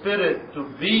for the spirit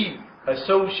to be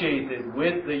associated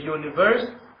with the universe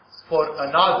for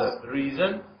another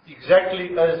reason,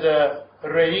 exactly as a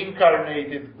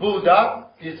reincarnated Buddha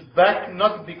is back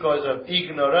not because of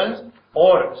ignorance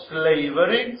or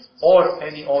slavery or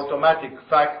any automatic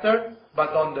factor, but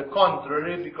on the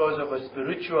contrary because of a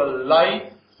spiritual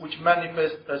light which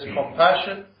manifests as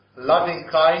compassion, loving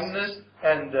kindness,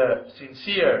 and a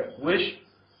sincere wish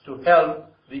to help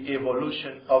the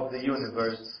evolution of the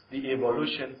universe, the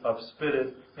evolution of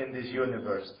spirit in this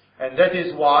universe. And that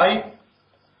is why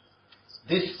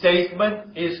this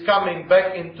statement is coming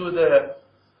back into the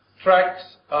tracks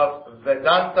of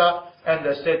Vedanta and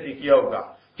ascetic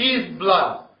yoga. He is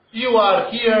blunt. You are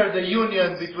here, the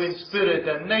union between spirit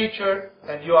and nature,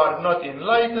 and you are not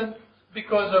enlightened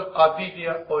because of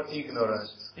avidya or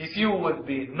ignorance. If you would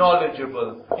be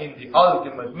knowledgeable in the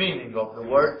ultimate meaning of the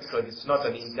word, because it's not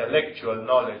an intellectual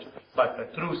knowledge, but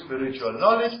a true spiritual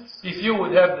knowledge, if you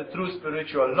would have the true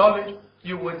spiritual knowledge,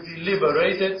 you would be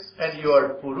liberated, and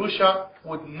your Purusha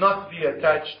would not be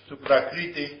attached to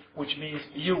Prakriti, which means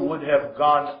you would have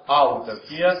gone out of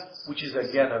here, which is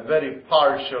again a very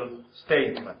partial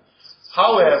statement.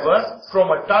 However,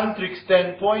 from a tantric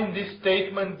standpoint, this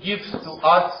statement gives to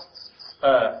us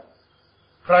a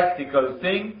practical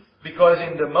thing, because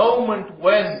in the moment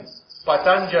when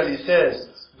Patanjali says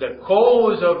the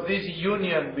cause of this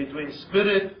union between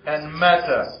spirit and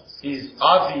matter is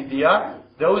avidya.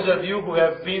 Those of you who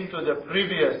have been to the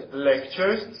previous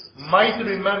lectures might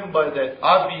remember that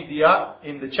avidya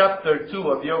in the chapter 2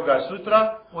 of Yoga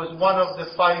Sutra was one of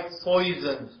the 5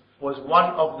 poisons, was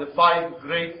one of the 5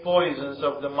 great poisons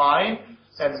of the mind,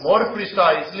 and more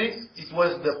precisely, it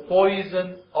was the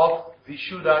poison of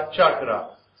Vishuddha Chakra.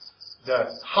 The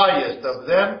highest of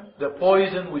them, the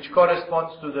poison which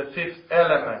corresponds to the 5th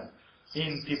element.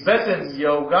 In Tibetan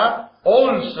yoga,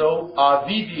 also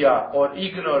avidya or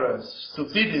ignorance,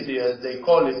 stupidity as they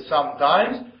call it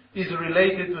sometimes, is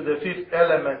related to the 5th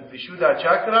element, Vishuddha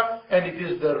Chakra, and it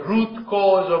is the root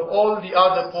cause of all the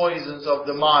other poisons of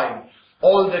the mind.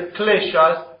 All the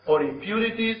kleshas or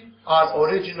impurities are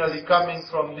originally coming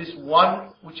from this one,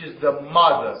 which is the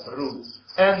mother root.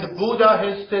 And Buddha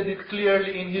has said it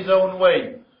clearly in his own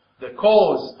way. The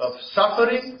cause of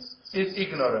suffering is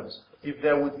ignorance. If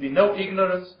there would be no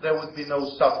ignorance, there would be no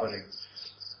suffering.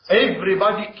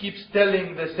 Everybody keeps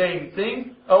telling the same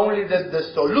thing, only that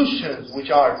the solutions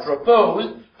which are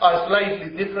proposed are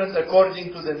slightly different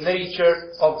according to the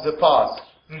nature of the path.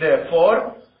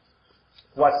 Therefore,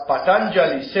 what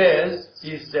Patanjali says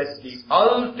is that the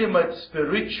ultimate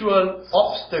spiritual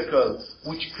obstacle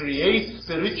which creates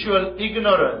spiritual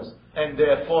ignorance and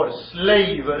therefore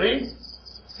slavery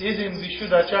is in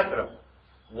Vishuddha Chakra.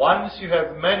 Once you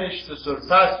have managed to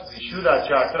surpass Vishuddha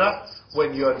Chakra,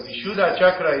 when your Vishuddha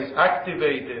Chakra is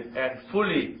activated and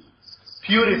fully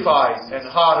purified and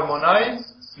harmonized,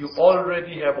 you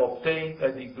already have obtained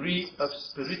a degree of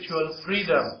spiritual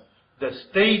freedom. The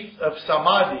states of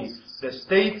samadhi, the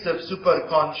states of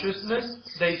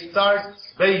superconsciousness, they start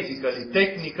basically,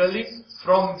 technically,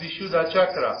 from Vishuddha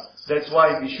Chakra. That's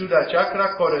why Vishuddha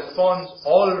Chakra corresponds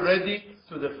already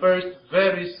to the first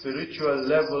very spiritual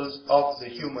levels of the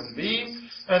human being.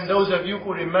 And those of you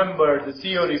who remember the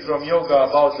theory from yoga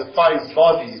about the 5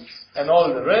 bodies and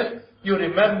all the rest, you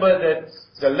remember that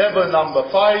the level number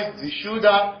 5,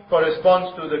 Vishuddha,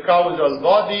 corresponds to the causal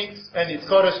body, and it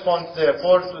corresponds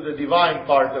therefore to the divine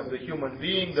part of the human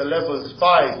being. The levels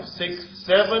 5, 6,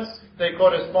 7, they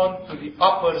correspond to the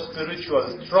upper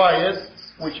spiritual triad,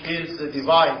 which is the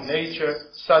divine nature,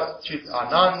 Sat Chit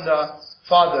Ananda,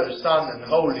 Father, Son, and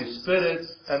Holy Spirit,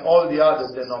 and all the other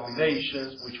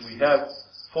denominations which we have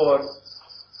for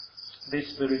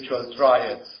this spiritual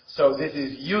triad. So this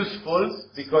is useful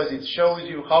because it shows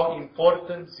you how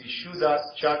important Vishuddha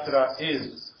Chakra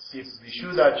is. If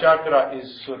Vishuddha Chakra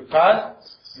is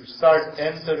surpassed, you start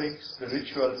entering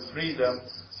spiritual freedom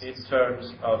in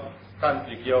terms of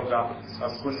Tantric Yoga,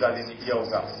 of Kundalini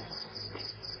Yoga.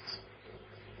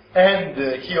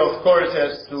 And he of course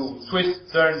has to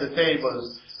turn the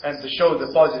tables and to show the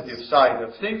positive side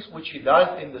of things, which he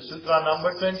does in the Sutra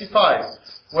number 25,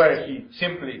 where he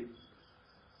simply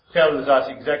tells us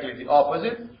exactly the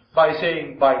opposite by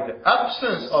saying, by the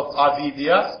absence of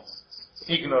avidya,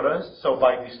 ignorance, so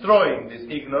by destroying this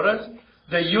ignorance,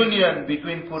 the union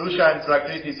between Purusha and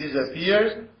Prakriti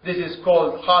disappears. This is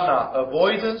called Hana,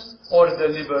 avoidance, or the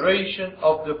liberation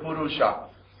of the Purusha.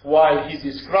 While he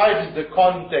describes the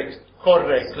context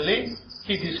correctly,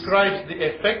 he describes the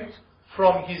effect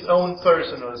from his own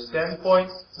personal standpoint,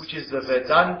 which is the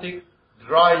Vedantic,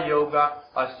 dry yoga,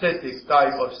 ascetic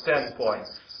type of standpoint.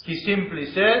 He simply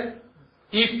said,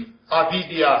 if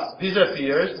avidya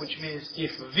disappears, which means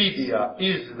if vidya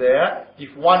is there,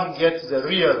 if one gets the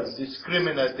real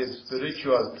discriminative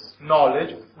spiritual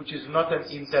knowledge, which is not an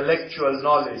intellectual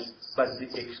knowledge, but the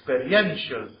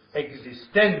experiential,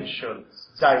 existential,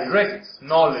 direct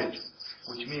knowledge,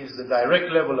 which means the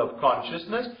direct level of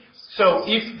consciousness. So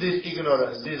if this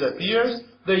ignorance disappears,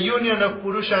 the union of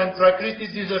Purusha and Prakriti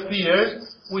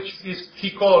disappears, which is,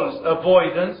 he calls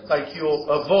avoidance, like you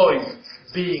avoid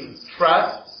being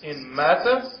trapped in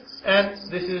matter,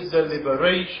 and this is the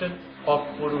liberation of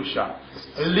Purusha.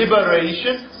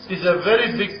 Liberation is a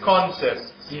very big concept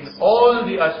in all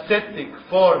the ascetic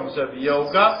forms of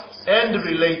yoga and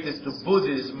related to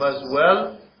Buddhism as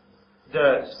well.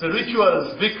 The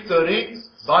spiritual victory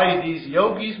by these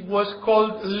yogis was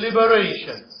called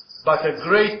liberation. But a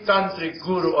great tantric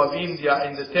guru of India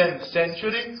in the 10th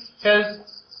century has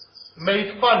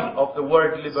made fun of the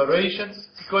word liberation,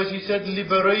 because he said,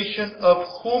 liberation of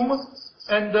whom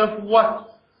and of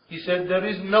what? He said, there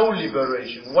is no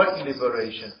liberation. What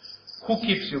liberation? Who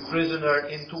keeps you prisoner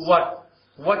into what?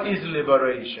 What is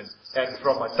liberation? And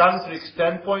from a tantric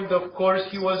standpoint, of course,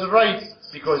 he was right,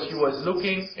 because he was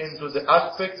looking into the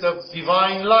aspect of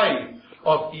divine life,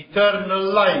 of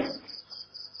eternal life,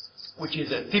 which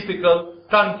is a typical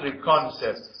tantric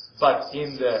concept. But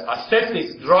in the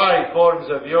ascetic, dry forms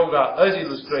of yoga, as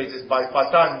illustrated by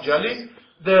Patanjali,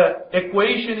 the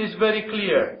equation is very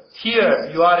clear. Here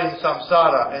you are in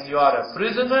samsara and you are a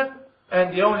prisoner,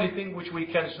 and the only thing which we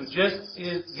can suggest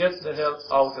is get the hell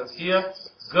out of here,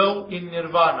 go in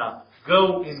nirvana,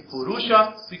 go in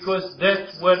purusha, because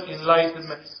that's where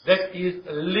enlightenment, that is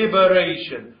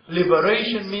liberation.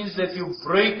 Liberation means that you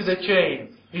break the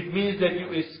chain. It means that you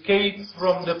escape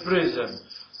from the prison.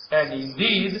 And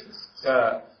indeed,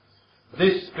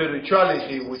 this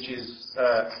spirituality, which is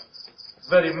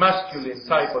very masculine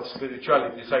type of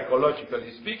spirituality,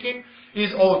 psychologically speaking,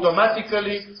 is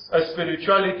automatically a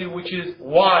spirituality which is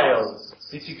wild.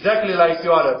 It's exactly like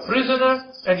you are a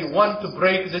prisoner and you want to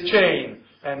break the chain.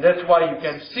 And that's why you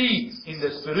can see in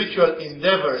the spiritual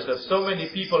endeavors of so many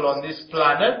people on this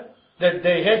planet that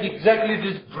they had exactly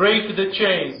this break the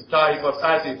chain type of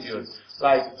attitude.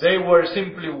 Like they were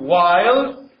simply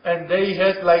wild and they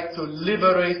had like to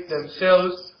liberate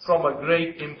themselves from a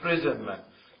great imprisonment.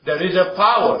 There is a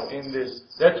power in this.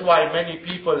 That's why many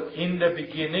people in the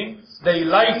beginning, they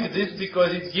like this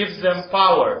because it gives them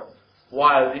power,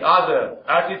 while the other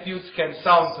attitudes can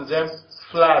sound to them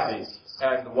flabby.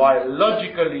 And while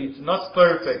logically it's not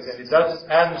perfect and it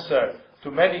doesn't answer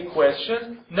to many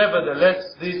questions,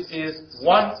 nevertheless this is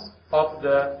one of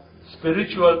the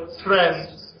spiritual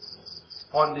trends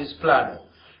on this planet.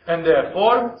 And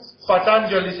therefore,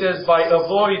 Patanjali says by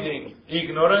avoiding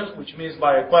ignorance, which means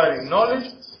by acquiring knowledge,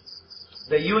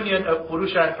 the union of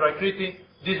Purusha and Prakriti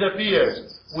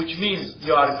disappears, which means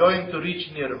you are going to reach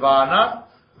nirvana,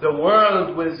 the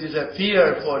world will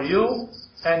disappear for you,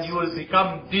 and you will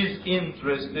become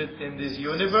disinterested in this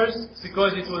universe,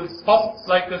 because it will pop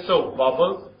like a soap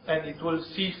bubble, and it will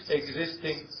cease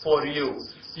existing for you.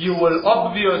 You will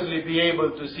obviously be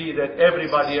able to see that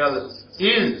everybody else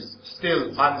is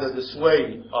still under the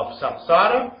sway of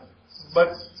samsara, but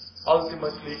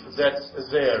ultimately that's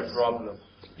their problem.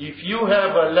 If you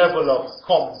have a level of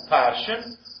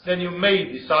compassion, then you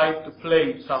may decide to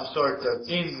play some sort of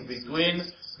in-between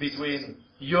between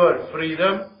your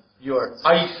freedom, your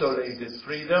isolated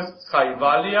freedom,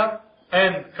 kaivalya,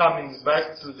 and coming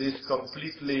back to this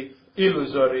completely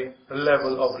illusory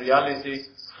level of reality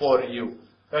for you.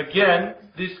 Again,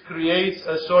 this creates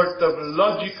a sort of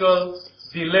logical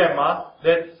dilemma.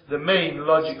 That's the main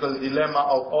logical dilemma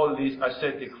of all these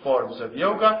ascetic forms of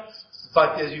yoga.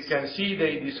 But as you can see,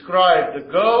 they describe the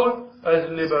goal as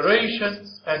liberation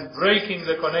and breaking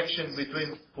the connection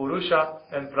between Purusha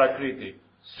and Prakriti.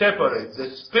 Separate. The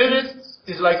spirit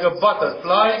is like a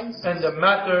butterfly and the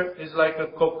matter is like a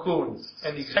cocoon.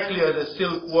 And exactly as a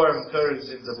silkworm turns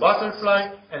in the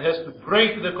butterfly and has to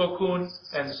break the cocoon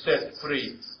and set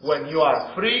free. When you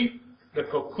are free, the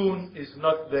cocoon is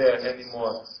not there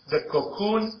anymore. The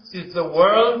cocoon is the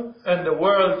world, and the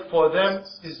world for them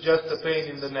is just a pain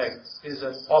in the neck, is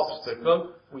an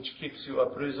obstacle which keeps you a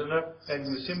prisoner, and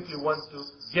you simply want to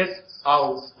get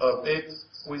out of it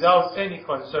without any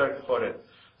concern for it.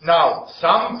 Now,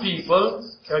 some people,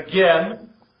 again,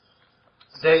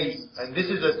 and this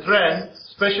is a trend,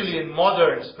 especially in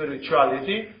modern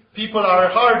spirituality, people are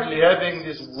hardly having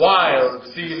this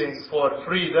wild feeling for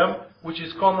freedom, which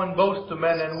is common both to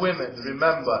men and women.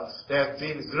 Remember, there have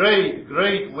been great,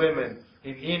 great women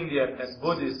in Indian and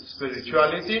Buddhist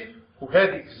spirituality who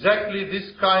had exactly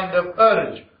this kind of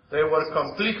urge. They were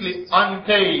completely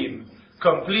untamed,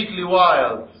 completely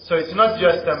wild. So it's not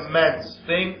just a men's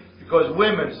thing, because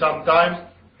women sometimes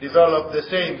develop the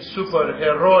same super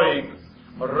heroic,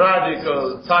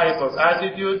 radical type of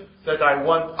attitude that I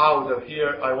want out of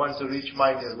here, I want to reach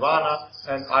my nirvana,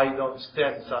 and I don't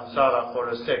stand samsara for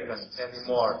a second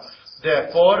anymore.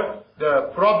 Therefore,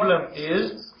 the problem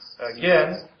is,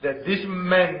 again, that this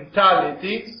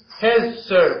mentality has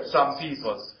served some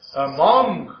people.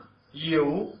 Among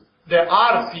you, there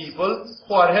are people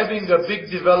who are having a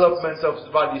big development of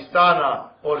Svadhisthana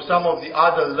or some of the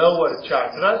other lower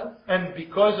chakras, and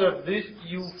because of this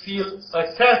you feel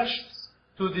attached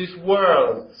to this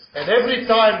world. And every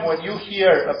time when you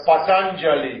hear a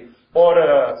Patanjali or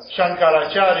a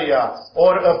Shankaracharya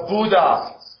or a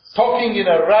Buddha talking in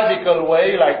a radical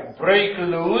way, like break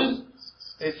loose,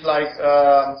 it's like,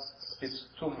 it's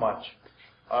too much.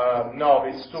 No,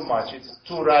 it's too much. It's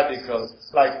too radical.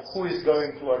 Like, who is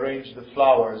going to arrange the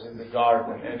flowers in the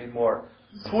garden anymore?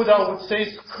 Buddha would say,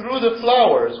 screw the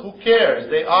flowers. Who cares?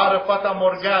 They are a fata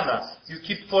morgana. You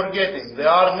keep forgetting. There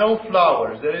are no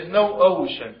flowers. There is no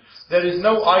ocean. There is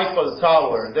no Eiffel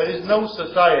Tower. There is no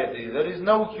society. There is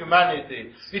no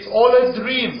humanity. It's all a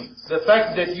dream. The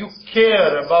fact that you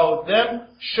care about them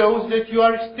shows that you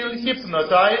are still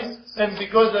hypnotized, and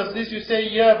because of this you say,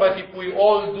 yeah, but if we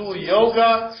all do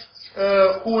yoga,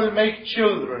 who will make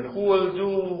children, who will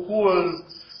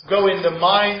go in the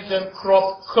mines and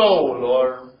crop coal,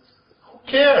 or who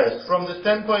cares? From the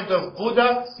standpoint of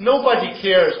Buddha, nobody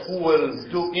cares who will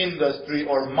do industry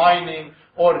or mining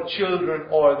or children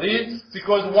or this,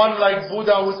 because one like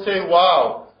Buddha would say,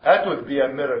 wow, that would be a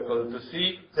miracle to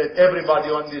see that everybody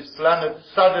on this planet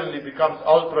suddenly becomes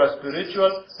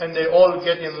ultra-spiritual and they all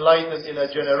get enlightened in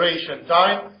a generation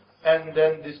time, and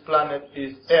then this planet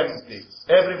is empty.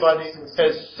 Everybody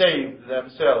has saved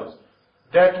themselves.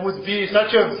 That would be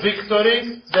such a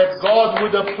victory that God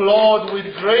would applaud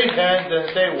with great hands and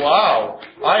say, wow,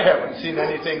 I haven't seen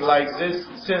anything like this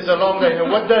since a long time.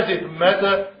 What does it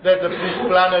matter that this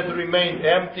planet remained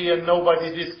empty and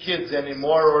nobody did kids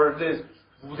anymore or this?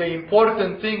 The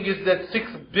important thing is that 6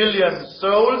 billion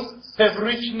souls have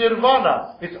reached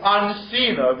nirvana. It's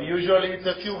unseen of. Usually it's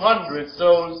a few hundred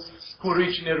souls who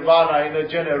reach nirvana in a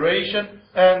generation,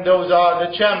 and those are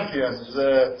the champions,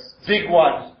 the big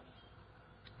ones.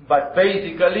 But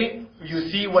basically, you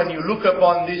see, when you look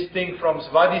upon this thing from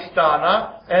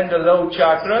Svadhisthana and the low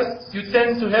chakras, you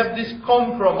tend to have this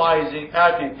compromising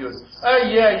attitude.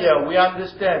 Yeah, we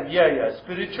understand.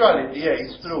 Spirituality,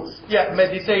 it's true.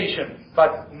 Meditation,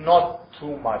 but not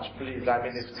too much, please. I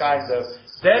mean, it's kind of...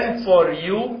 Then for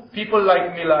you, people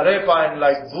like Milarepa and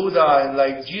like Buddha and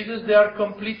like Jesus, they are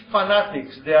complete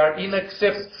fanatics. They are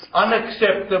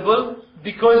unacceptable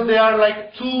because they are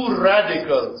like too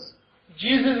radical.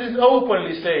 Jesus is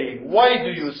openly saying, why do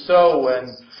you sow and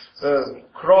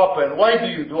crop, and why do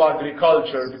you do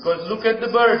agriculture? Because look at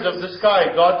the birds of the sky,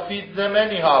 God feeds them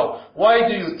anyhow. Why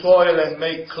do you toil and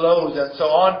make clothes and so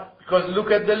on? Because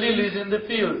look at the lilies in the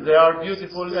field, they are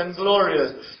beautiful and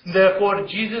glorious. Therefore,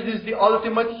 Jesus is the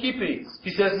ultimate hippie.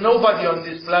 He says nobody on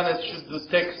this planet should do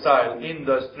textile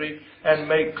industry and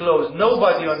make clothes.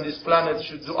 Nobody on this planet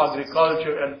should do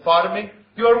agriculture and farming.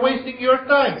 You are wasting your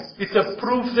time. It's a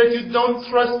proof that you don't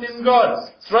trust in God.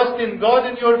 Trust in God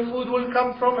and your food will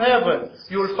come from heaven.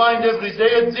 You will find every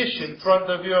day a dish in front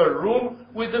of your room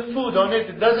with the food on it.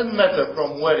 It doesn't matter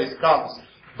from where it comes.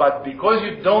 But because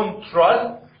you don't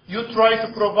trust, you try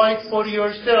to provide for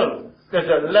yourself. There's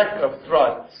a lack of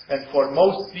trust. And for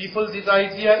most people, this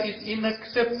idea is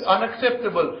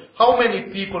unacceptable. How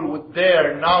many people would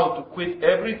dare now to quit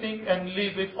everything and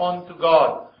leave it on to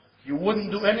God? You wouldn't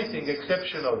do anything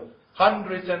exceptional.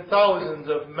 Hundreds and thousands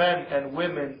of men and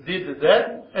women did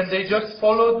that, and they just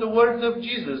followed the words of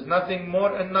Jesus, nothing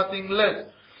more and nothing less.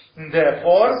 And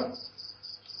therefore,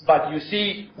 but you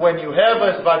see, when you have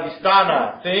a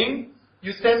Svadhisthana thing,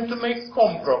 you tend to make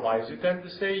compromise. You tend to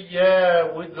say,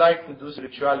 yeah, we'd like to do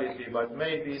spirituality, but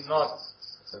maybe not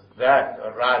that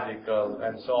radical,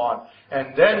 and so on. And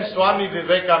then Swami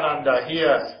Vivekananda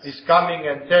here is coming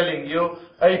and telling you,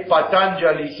 hey,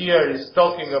 Patanjali here is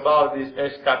talking about this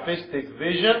escapistic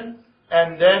vision,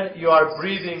 and then you are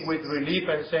breathing with relief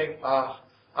and saying,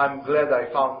 I'm glad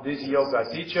I found this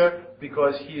yoga teacher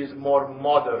because he is more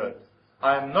moderate.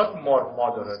 I am not more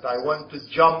moderate. I want to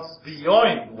jump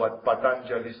beyond what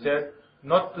Patanjali said,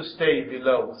 not to stay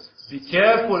below. Be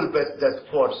careful that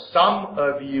for some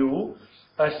of you,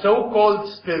 a so-called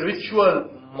spiritual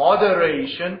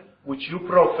moderation, which you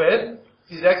profess,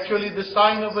 is actually the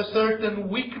sign of a certain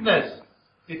weakness.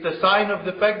 It's a sign of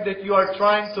the fact that you are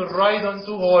trying to ride on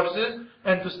 2 horses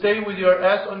and to stay with your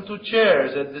ass on 2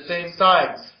 chairs at the same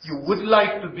time. You would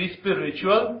like to be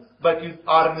spiritual, but you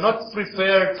are not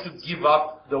prepared to give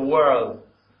up the world.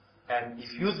 And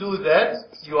if you do that,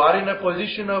 you are in a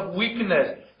position of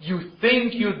weakness. You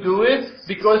think you do it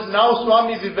because now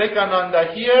Swami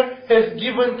Vivekananda here has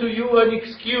given to you an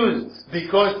excuse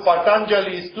because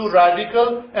Patanjali is too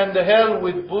radical, and the hell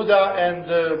with Buddha and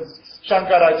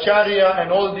Shankaracharya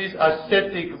and all these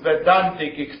ascetic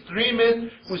Vedantic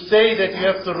extremists who say that you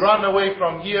have to run away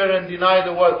from here and deny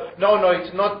the world. No,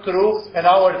 it's not true. And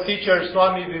our teacher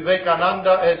Swami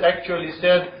Vivekananda has actually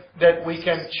said that we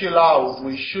can chill out.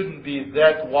 We shouldn't be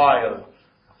that wild.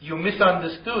 You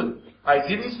misunderstood. I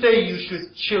didn't say you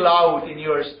should chill out in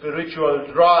your spiritual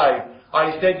drive.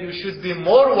 I said you should be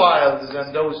more wild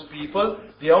than those people.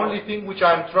 The only thing which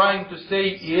I'm trying to say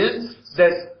is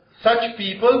that such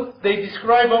people, they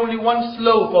describe only one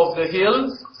slope of the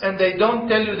hill, and they don't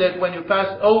tell you that when you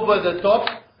pass over the top,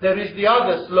 there is the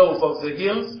other slope of the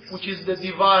hill, which is the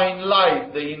divine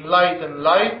light, the enlightened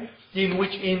light, in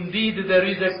which indeed there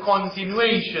is a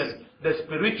continuation. The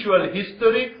spiritual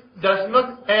history does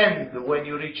not end when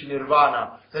you reach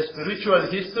nirvana. The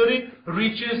spiritual history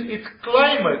reaches its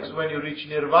climax when you reach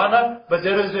nirvana, but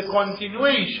there is a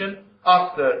continuation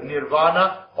after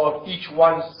nirvana of each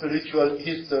one's spiritual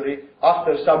history,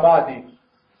 after samadhi.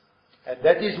 And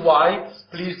that is why,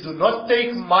 please do not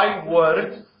take my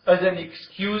word as an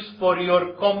excuse for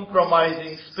your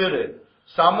compromising spirit.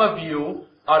 Some of you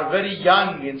are very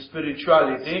young in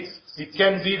spirituality. It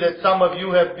can be that some of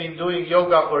you have been doing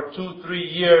yoga for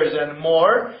 2-3 years and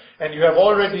more, and you have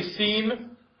already seen,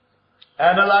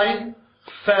 analyzed,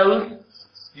 felt,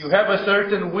 you have a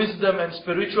certain wisdom and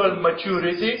spiritual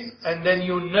maturity, and then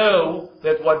you know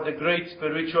that what the great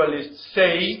spiritualists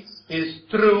say is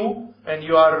true, and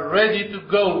you are ready to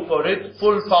go for it,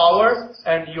 full power,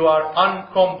 and you are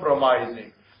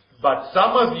uncompromising. But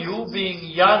some of you,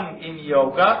 being young in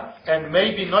yoga, and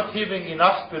maybe not having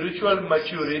enough spiritual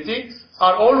maturity,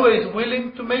 are always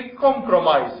willing to make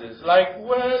compromises. Like,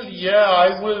 well, yeah,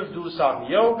 I will do some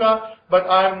yoga, but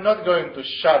I'm not going to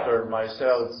shatter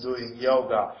myself doing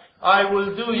yoga. I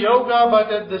will do yoga,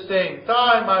 but at the same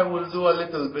time I will do a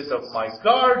little bit of my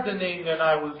gardening, and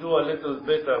I will do a little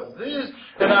bit of this,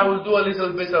 and I will do a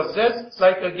little bit of that.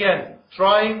 Like, again,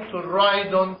 trying to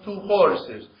ride on 2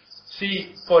 horses.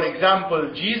 See, for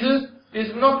example, Jesus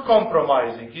is not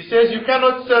compromising. He says you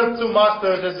cannot serve 2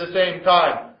 masters at the same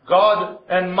time, God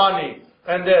and money.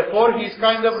 And therefore he's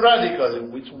kind of radical,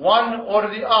 which one or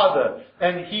the other.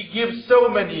 And he gives so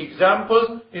many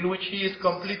examples in which he is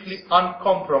completely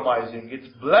uncompromising. It's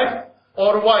black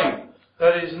or white.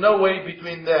 There is no way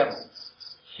between them.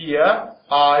 Here,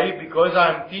 because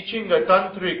I'm teaching a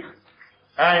tantric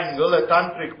angle, a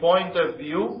tantric point of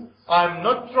view, I'm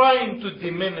not trying to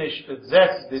diminish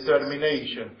that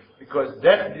determination, because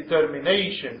that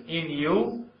determination in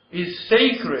you is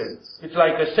sacred. It's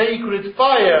like a sacred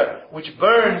fire which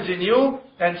burns in you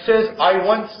and says, I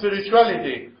want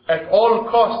spirituality at all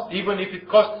costs, even if it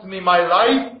costs me my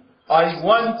life. I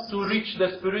want to reach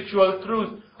the spiritual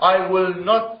truth. I will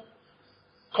not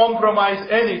compromise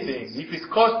anything. If it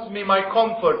costs me my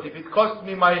comfort, if it costs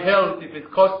me my health, if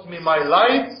it costs me my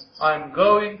life, I'm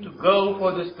going to go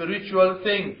for the spiritual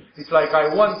thing. It's like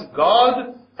I want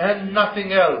God and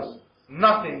nothing else.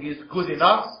 Nothing is good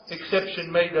enough,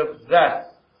 exception made of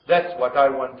that. That's what I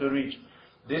want to reach.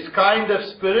 This kind of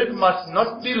spirit must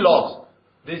not be lost.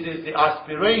 This is the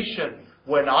aspiration.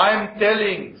 When I'm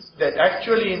telling that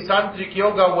actually in Tantric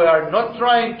Yoga we are not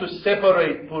trying to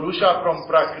separate Purusha from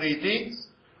Prakriti,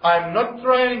 I'm not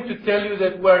trying to tell you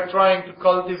that we're trying to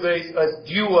cultivate a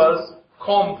dual,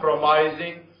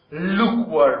 compromising,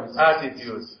 lukewarm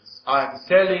attitude. I'm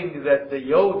telling that the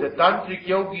Tantric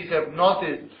Yogis have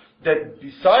noticed that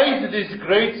besides this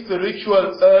great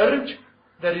spiritual urge,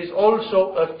 there is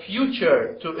also a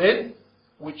future to it,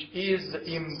 which is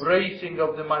the embracing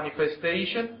of the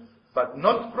manifestation, but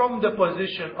not from the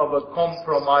position of a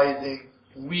compromising,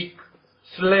 weak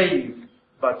slave,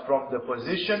 but from the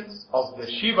position of the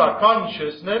Shiva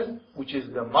consciousness, which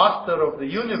is the master of the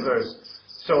universe.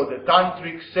 So the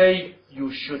Tantrics say,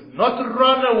 you should not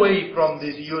run away from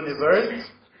this universe,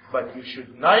 but you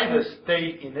should neither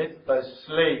stay in it as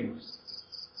slaves.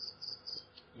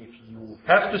 If you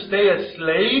have to stay as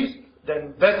slaves,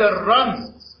 then better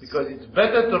run, because it's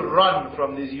better to run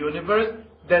from this universe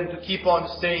than to keep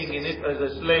on staying in it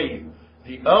as a slave.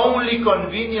 The only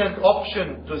convenient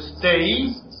option to stay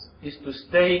is to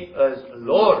stay as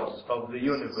lords of the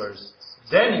universe.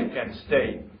 Then you can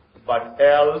stay. But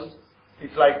else,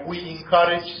 it's like we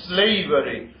encourage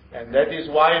slavery. And that is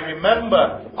why,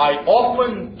 remember, I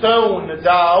often tone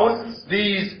down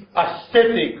these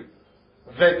ascetic,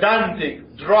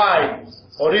 Vedantic, dry,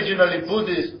 originally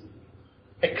Buddhist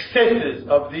excesses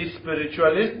of these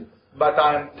spiritualists, but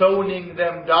I am toning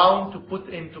them down to put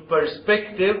into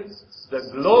perspective the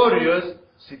glorious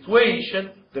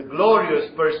situation, the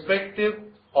glorious perspective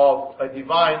of a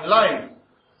divine life.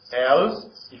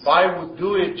 Else, if I would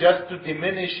do it just to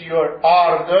diminish your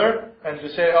ardor and to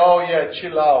say, oh yeah,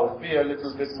 chill out, be a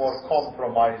little bit more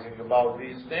compromising about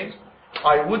these things,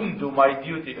 I wouldn't do my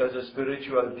duty as a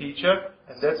spiritual teacher.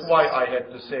 And that's why I had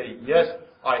to say, yes,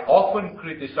 I often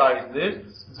criticize this,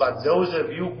 but those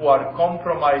of you who are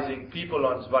compromising people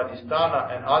on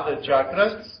Svadhisthana and other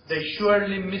chakras, they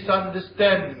surely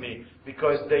misunderstand me,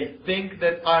 because they think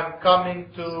that I'm coming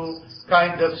to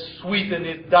kind of sweeten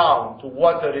it down, to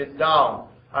water it down.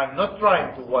 I'm not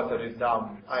trying to water it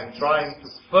down. I'm trying to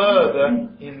further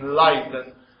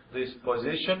enlighten this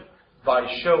position by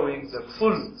showing the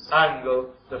full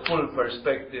angle, the full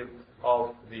perspective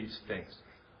of these things.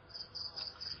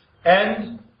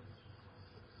 And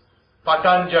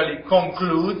Patanjali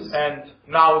concludes, and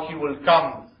now he will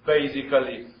come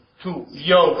basically to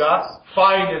yoga.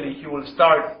 Finally, he will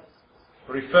start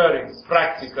referring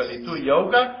practically to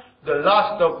yoga. The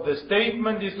last of the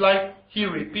statement is like he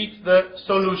repeats the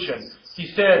solution. He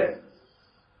said,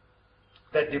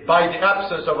 that by the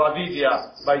absence of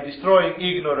avidya, by destroying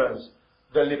ignorance,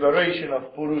 the liberation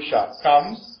of Purusha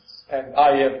comes, and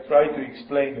I have tried to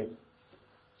explain it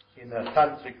in a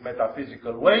tantric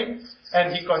metaphysical way.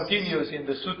 And he continues in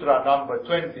the sutra number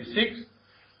 26,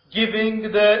 giving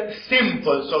the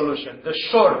simple solution, the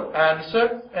short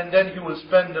answer, and then he will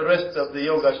spend the rest of the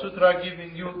Yoga Sutra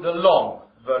giving you the long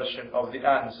version of the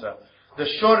answer. The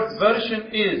short version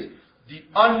is, the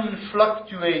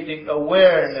unfluctuating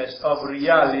awareness of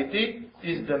reality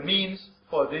is the means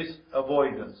for this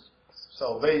avoidance.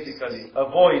 So basically,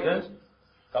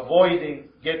 avoiding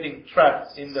getting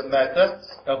trapped in the matter,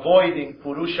 avoiding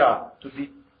Purusha to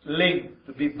be linked,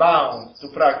 to be bound to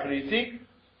Prakriti.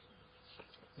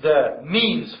 The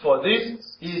means for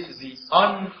this is the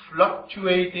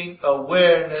unfluctuating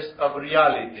awareness of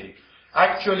reality.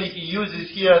 Actually, he uses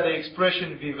here the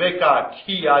expression viveka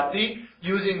khyati,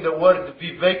 using the word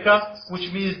viveka,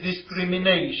 which means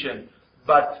discrimination.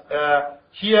 But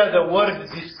here the word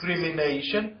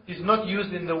discrimination is not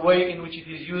used in the way in which it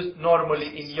is used normally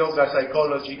in yoga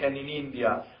psychology and in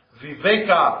India.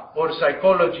 Viveka or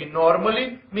psychology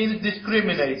normally means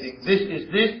discriminating. This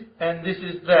is this and this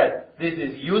is that. This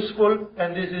is useful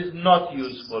and this is not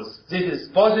useful. This is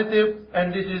positive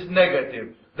and this is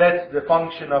negative. That's the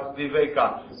function of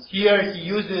viveka. Here he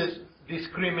uses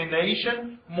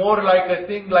discrimination more like a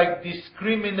thing like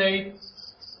discriminate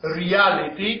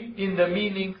reality in the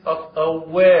meaning of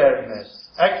awareness.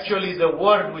 Actually, the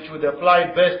word which would apply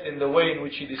best in the way in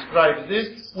which he describes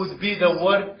this would be the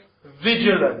word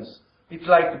vigilance. It's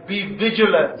like be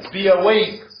vigilant, be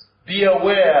awake, be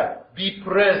aware, be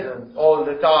present all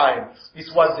the time.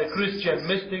 It's what the Christian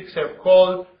mystics have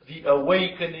called the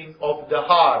awakening of the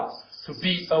heart. To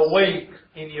be awake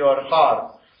in your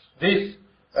heart. This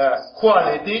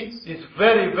quality is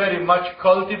very, very much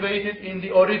cultivated in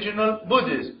the original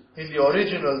Buddhism. In the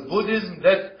original Buddhism,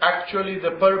 that's actually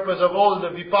the purpose of all the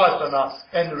vipassana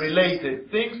and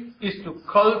related things, is to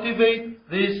cultivate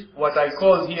this, what I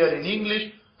call here in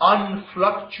English,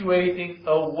 unfluctuating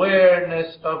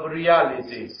awareness of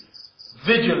reality.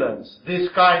 Vigilance, this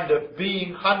kind of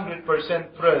being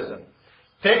 100% present.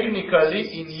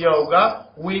 Technically, in yoga,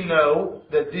 we know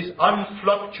that this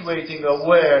unfluctuating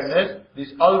awareness,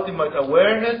 this ultimate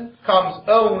awareness, comes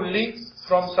only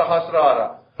from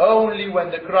Sahasrara. Only when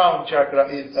the crown chakra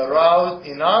is aroused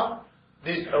enough,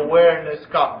 this awareness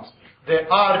comes. There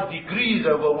are degrees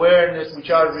of awareness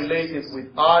which are related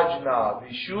with Ajna,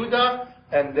 Vishuddha,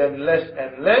 and then less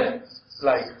and less,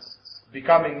 like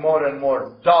becoming more and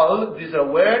more dull, this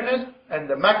awareness, and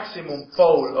the maximum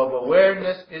pole of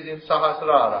awareness is in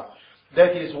Sahasrara.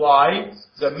 That is why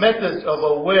the methods of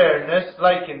awareness,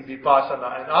 like in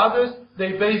Vipassana and others,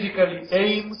 they basically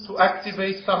aim to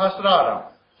activate Sahasrara.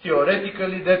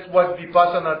 Theoretically, that's what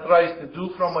Vipassana tries to do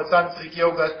from a Tantric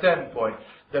Yoga standpoint.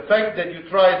 The fact that you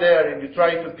try there and you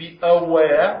try to be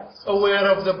aware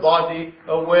of the body,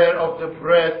 aware of the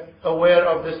breath, aware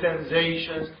of the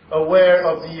sensations, aware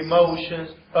of the emotions,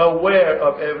 aware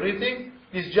of everything,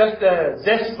 is just a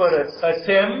desperate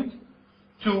attempt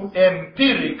to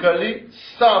empirically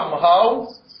somehow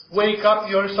wake up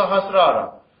your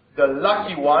Sahasrara. The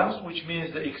lucky ones, which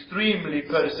means the extremely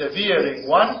persevering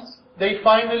ones, they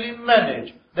finally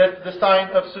manage. That's the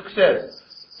sign of success.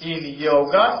 In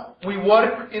yoga, we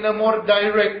work in a more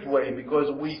direct way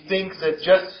because we think that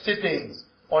just sitting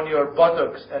on your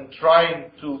buttocks and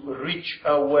trying to reach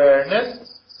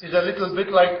awareness is a little bit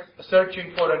like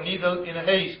searching for a needle in a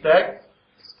haystack,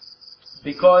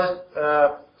 because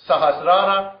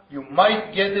Sahasrara, you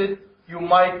might get it, you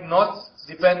might not,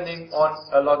 depending on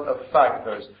a lot of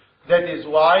factors. That is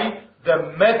why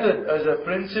the method as a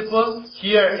principle,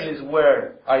 here is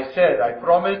where I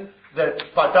promised, that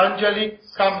Patanjali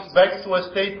comes back to a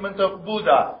statement of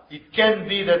Buddha. It can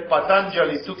be that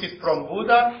Patanjali took it from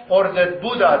Buddha, or that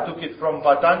Buddha took it from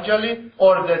Patanjali,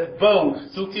 or that both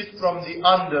took it from the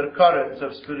undercurrents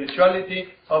of spirituality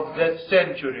of that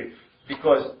century.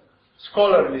 Because,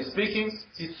 scholarly speaking,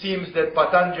 it seems that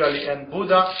Patanjali and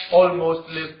Buddha almost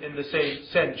lived in the same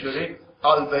century,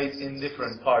 albeit in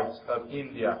different parts of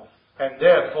India. And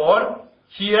therefore,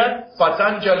 here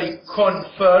Patanjali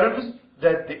confirms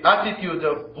that the attitude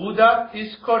of Buddha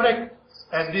is correct.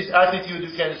 And this attitude,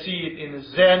 you can see it in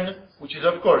Zen, which is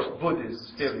of course Buddhism,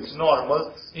 still it's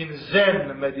normal. In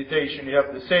Zen meditation you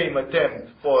have the same attempt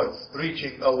for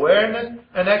reaching awareness.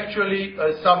 And actually,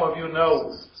 as some of you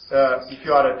know, if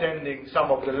you are attending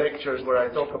some of the lectures where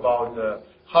I talk about the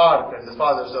heart and the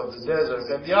fathers of the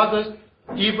desert and the others,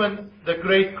 even the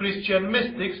great Christian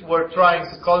mystics were trying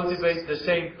to cultivate the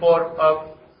same form of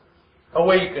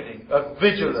awakening, a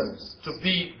vigilance, to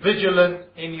be vigilant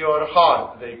in your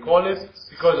heart, they call it,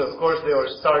 because of course they are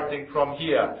starting from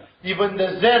here. Even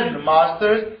the Zen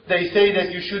masters, they say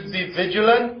that you should be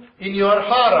vigilant in your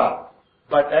hara.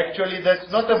 But actually that's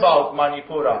not about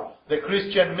Manipura. The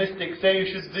Christian mystics say you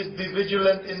should be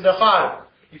vigilant in the heart.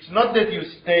 It's not that you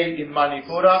stay in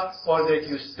Manipura or that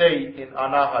you stay in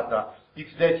Anahata.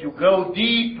 It's that you go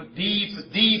deep, deep,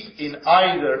 deep in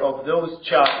either of those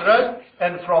chakras,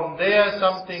 and from there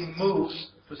something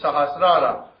moves to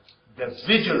Sahasrara. The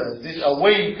vigilance, this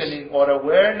awakening or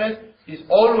awareness, is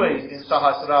always in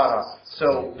Sahasrara.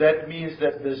 So that means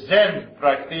that the Zen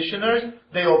practitioners,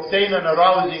 they obtain an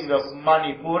arousing of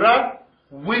Manipura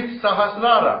with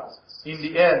Sahasrara. In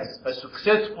the end, a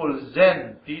successful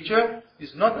Zen teacher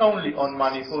is not only on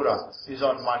Manipura, is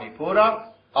on Manipura,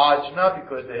 Ajna,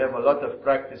 because they have a lot of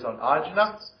practice on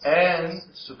Ajna, and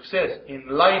success,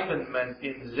 enlightenment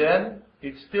in Zen,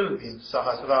 it still means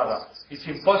Sahasrara. It's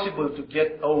impossible to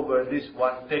get over this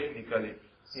one technically.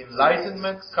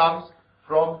 Enlightenment comes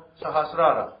from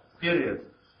Sahasrara, period.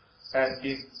 And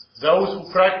if those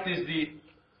who practice the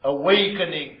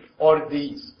awakening or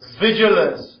the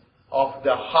vigilance of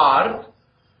the heart,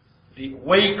 the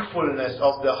wakefulness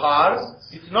of the heart,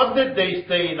 it's not that they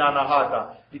stay in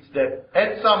Anahata. It's that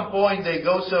at some point they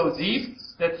go so deep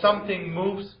that something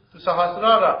moves to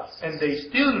Sahasrara, and they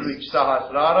still reach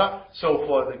Sahasrara. So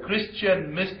for the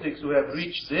Christian mystics who have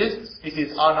reached this, it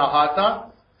is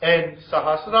Anahata and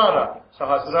Sahasrara.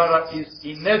 Sahasrara is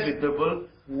inevitable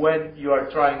when you are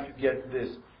trying to get this.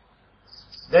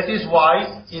 That is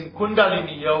why in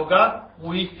Kundalini Yoga,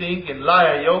 we think, in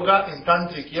Laya Yoga, in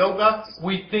Tantric Yoga,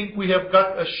 we think we have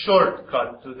got a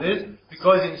shortcut to this,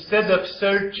 because instead of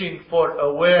searching for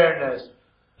awareness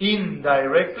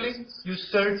indirectly, you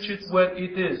search it where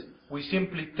it is. We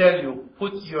simply tell you,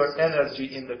 put your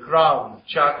energy in the crown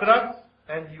chakra,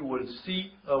 and you will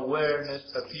see awareness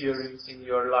appearing in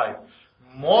your life.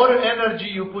 More energy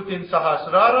you put in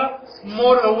Sahasrara,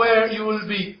 more aware you will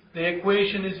be. The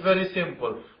equation is very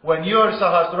simple. When your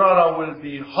Sahasrara will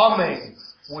be humming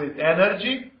with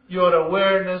energy, your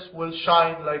awareness will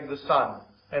shine like the sun.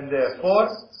 And therefore,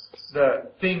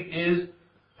 the thing is,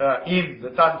 in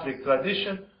the Tantric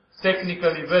tradition,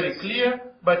 technically very clear,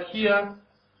 but here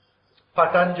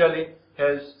Patanjali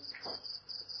has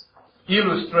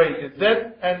illustrated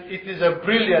that, and it is a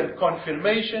brilliant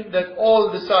confirmation that all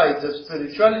the sides of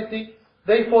spirituality,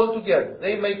 they fall together,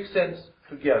 they make sense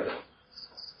together.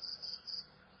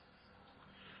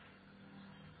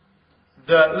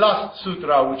 The last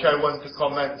sutra which I want to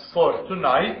comment for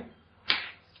tonight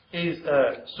is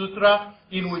a sutra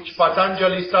in which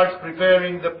Patanjali starts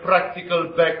preparing the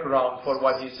practical background for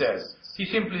what he says. He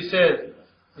simply says,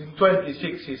 in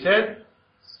 26 he said,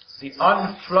 the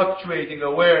unfluctuating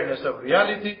awareness of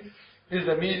reality is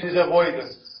the means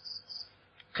avoidance.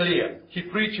 Clear. He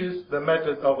preaches the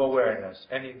method of awareness.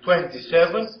 And in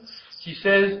 27, he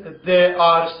says there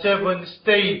are 7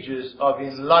 stages of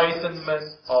enlightenment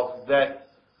of that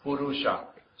Purusha.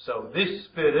 So this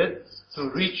spirit, to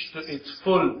reach to its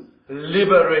full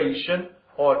liberation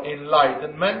or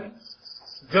enlightenment,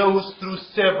 goes through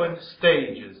 7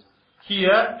 stages.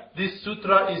 Here, this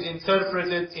sutra is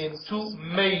interpreted in 2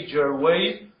 major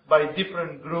ways by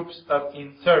different groups of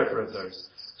interpreters.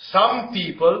 Some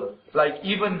people, like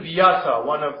even Vyasa,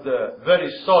 one of the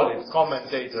very solid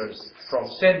commentators from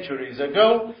centuries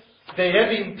ago, they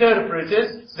have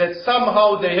interpreted that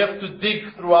somehow they have to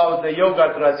dig throughout the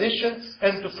yoga tradition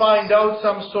and to find out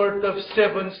some sort of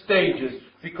 7 stages.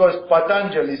 Because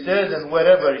Patanjali says, and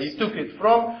wherever he took it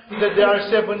from, that there are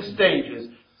 7 stages.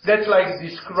 That's like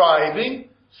describing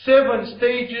 7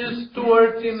 stages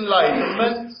towards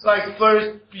enlightenment. Like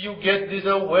first you get this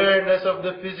awareness of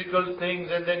the physical things,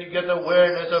 and then you get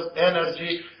awareness of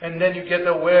energy, and then you get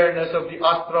awareness of the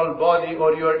astral body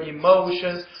or your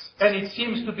emotions. And it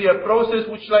seems to be a process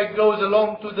which like goes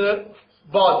along to the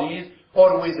bodies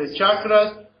or with the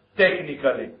chakras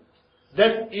technically.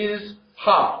 That is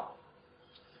half,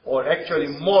 or actually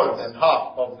more than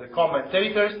half of the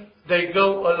commentators, they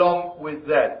go along with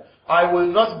that. I will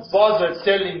not bother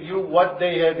telling you what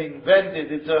they have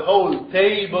invented. It's a whole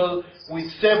table with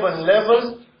 7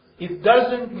 levels. It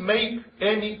doesn't make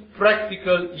any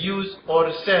practical use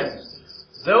or sense.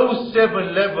 Those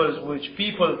 7 levels which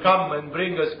people come and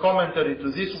bring as commentary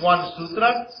to this one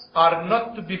sutra are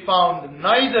not to be found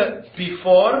neither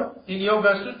before in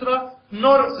Yoga Sutra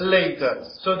nor later.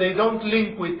 So they don't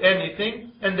link with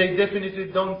anything, and they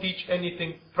definitely don't teach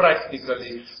anything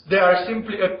practically. They are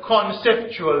simply a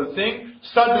conceptual thing,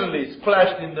 suddenly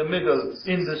splashed in the middle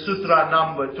in the sutra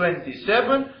number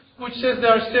 27, which says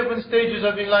there are 7 stages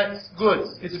of enlightenment. Good.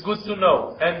 It's good to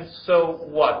know. And so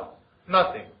what?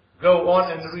 Nothing. Go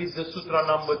on and read the Sutra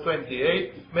number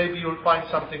 28. Maybe you'll find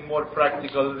something more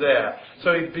practical there.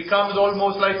 So it becomes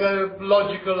almost like a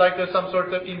logical, some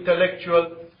sort of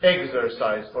intellectual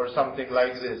exercise or something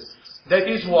like this. That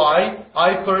is why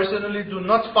I personally do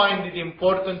not find it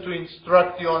important to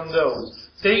instruct you on those.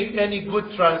 Take any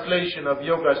good translation of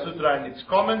Yoga Sutra and its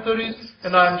commentaries,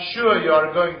 and I'm sure you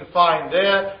are going to find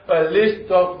there a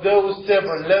list of those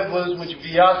 7 levels which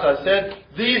Vyasa said,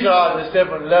 these are the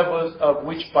 7 levels of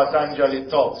which Patanjali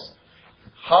talks.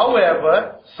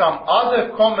 However, some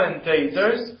other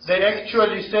commentators, they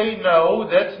actually say, no,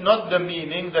 that's not the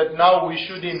meaning, that now we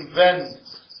should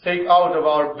take out of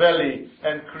our belly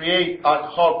and create ad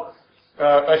hoc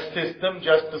a system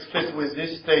just to fit with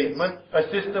this statement, a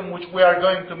system which we are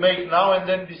going to make now and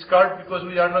then discard because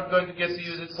we are not going to get to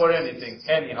use it for anything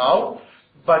anyhow.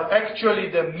 But actually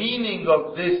the meaning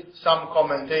of this, some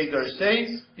commentators say,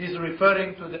 is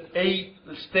referring to the 8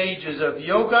 stages of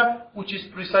yoga, which is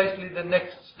precisely the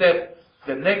next step.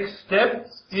 The next step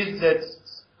is that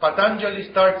Patanjali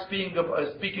starts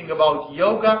speaking about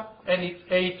yoga and its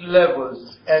 8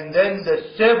 levels. And then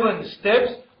the 7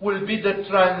 steps will be the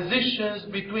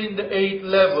transitions between the 8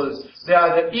 levels. They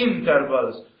are the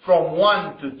intervals from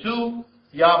 1 to 2,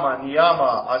 yama,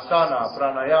 niyama, asana,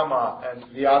 pranayama,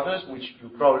 and the others, which you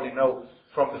probably know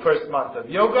from the first month of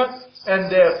yoga.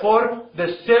 And therefore,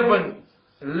 the 7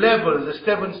 levels, the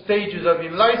 7 stages of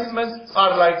enlightenment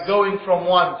are like going from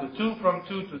 1 to 2, from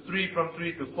 2 to 3, from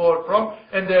 3 to 4,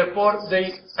 and therefore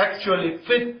they actually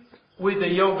fit with the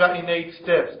yoga in 8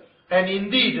 steps. And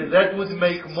indeed, that would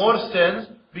make more sense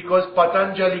because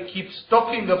Patanjali keeps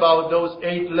talking about those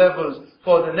 8 levels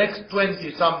for the next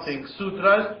 20-something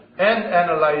sutras and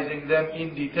analyzing them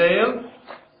in detail.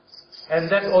 And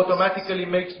that automatically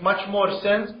makes much more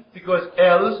sense because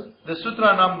else the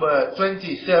sutra number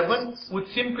 27 would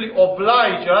simply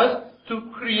oblige us to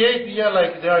create,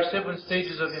 like there are 7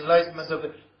 stages of enlightenment of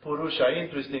the Purusha.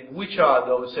 Interesting. Which are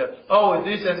those 7? Oh,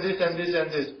 this and this and this and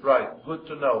this. Right. Good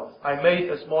to know. I made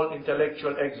a small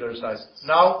intellectual exercise.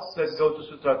 Now, let's go to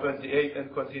Sutra 28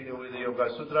 and continue with the Yoga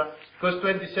Sutra. Because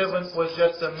 27 was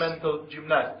just a mental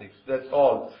gymnastics. That's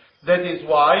all. That is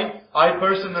why I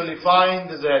personally find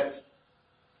that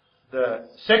the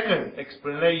second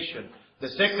explanation, the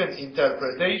second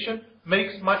interpretation,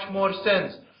 makes much more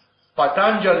sense.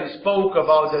 Patanjali spoke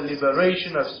about the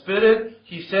liberation of spirit.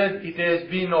 He said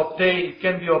it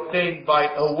can be obtained by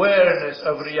awareness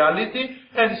of reality,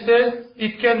 and says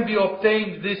it can be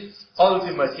obtained, this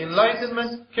ultimate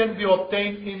enlightenment can be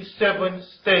obtained in 7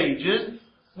 stages,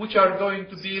 which are going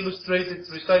to be illustrated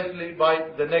precisely by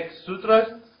the next sutras,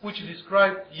 which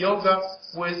describe yoga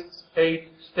with 8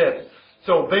 steps.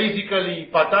 So basically,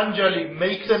 Patanjali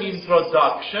makes an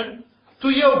introduction to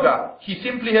yoga. He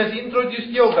simply has introduced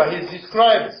yoga. He has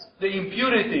described the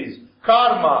impurities,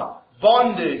 karma,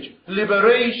 bondage,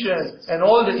 liberation, and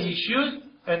all the issues,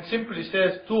 and simply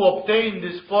says to obtain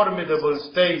this formidable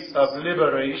state of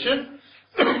liberation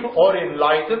or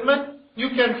enlightenment, you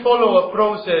can follow a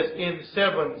process in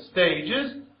 7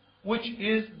 stages, which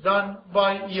is done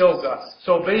by yoga.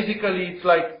 So basically, it's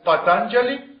like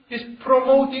Patanjali is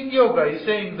promoting yoga. He's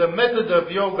saying the method of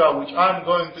yoga which I'm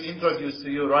going to introduce to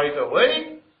you right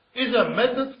away is a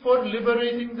method for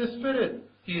liberating the spirit.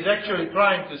 He's actually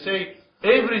trying to say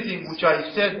everything which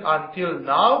I said until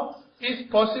now is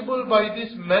possible by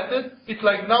this method. It's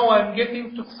like now I'm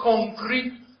getting to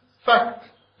concrete facts.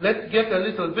 Let's get a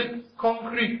little bit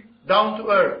concrete, down to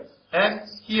earth. And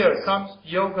here comes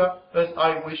yoga as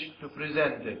I wish to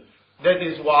present it. That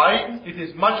is why it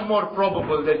is much more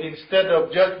probable that instead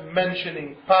of just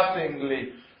mentioning passingly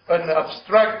an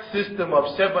abstract system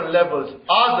of 7 levels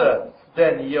other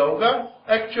than yoga,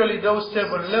 actually those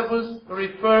 7 levels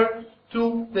refer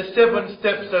to the 7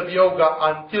 steps of yoga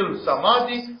until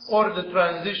samadhi, or the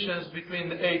transitions between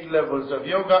the 8 levels of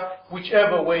yoga.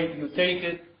 Whichever way you take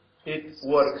it, it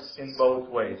works in both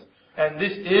ways. And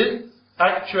this is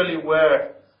actually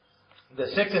where the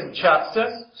second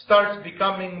chapter starts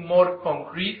becoming more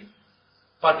concrete.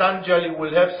 Patanjali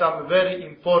will have some very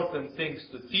important things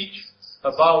to teach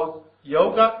about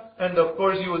yoga, and of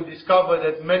course you will discover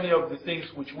that many of the things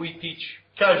which we teach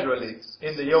casually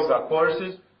in the yoga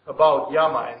courses about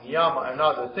yama and niyama and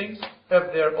other things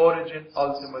have their origin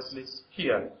ultimately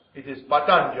here. It is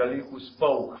Patanjali who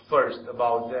spoke first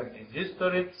about them in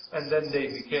history, and then they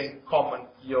became common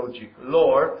yogic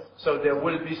lore. So there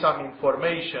will be some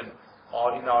information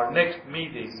in our next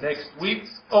meeting next week,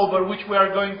 over which we are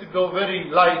going to go very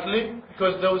lightly,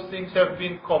 because those things have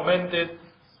been commented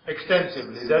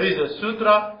extensively. There is a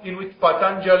sutra in which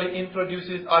Patanjali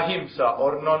introduces ahimsa,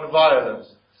 or non-violence.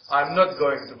 I'm not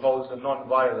going to hold the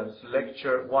non-violence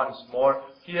lecture once more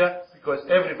here, because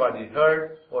everybody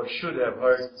heard or should have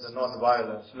heard the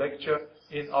non-violence lecture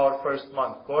in our first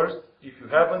month course. If you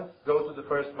haven't, go to the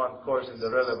first month course in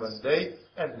the relevant day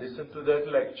and listen to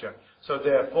that lecture. So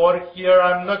therefore, here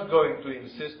I'm not going to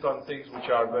insist on things which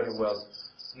are very well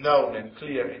known and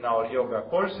clear in our yoga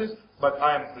courses, but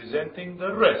I am presenting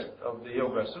the rest of the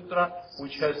Yoga Sutra,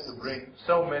 which has to bring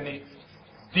so many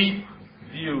deep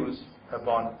views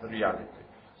upon reality.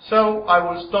 So I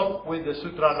will stop with the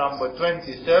Sutra number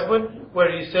 27,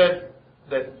 where he said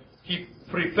that he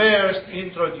prepares to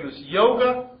introduce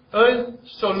yoga as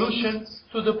solution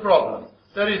to the problem.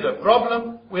 There is a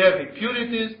problem, we have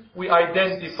impurities, we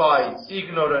identify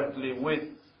ignorantly with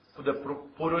the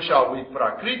Purusha, with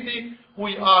Prakriti,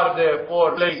 we are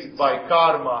therefore plagued by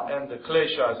karma and the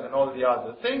kleshas and all the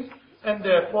other things, and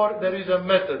therefore there is a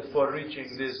method for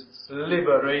reaching this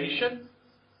liberation,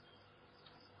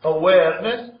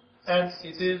 awareness, and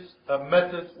it is a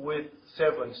method with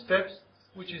 7 steps,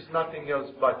 which is nothing else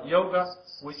but yoga,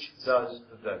 which does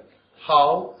that.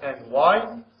 How and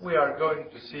why we are going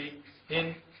to see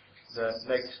in the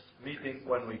next meeting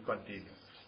when we continue.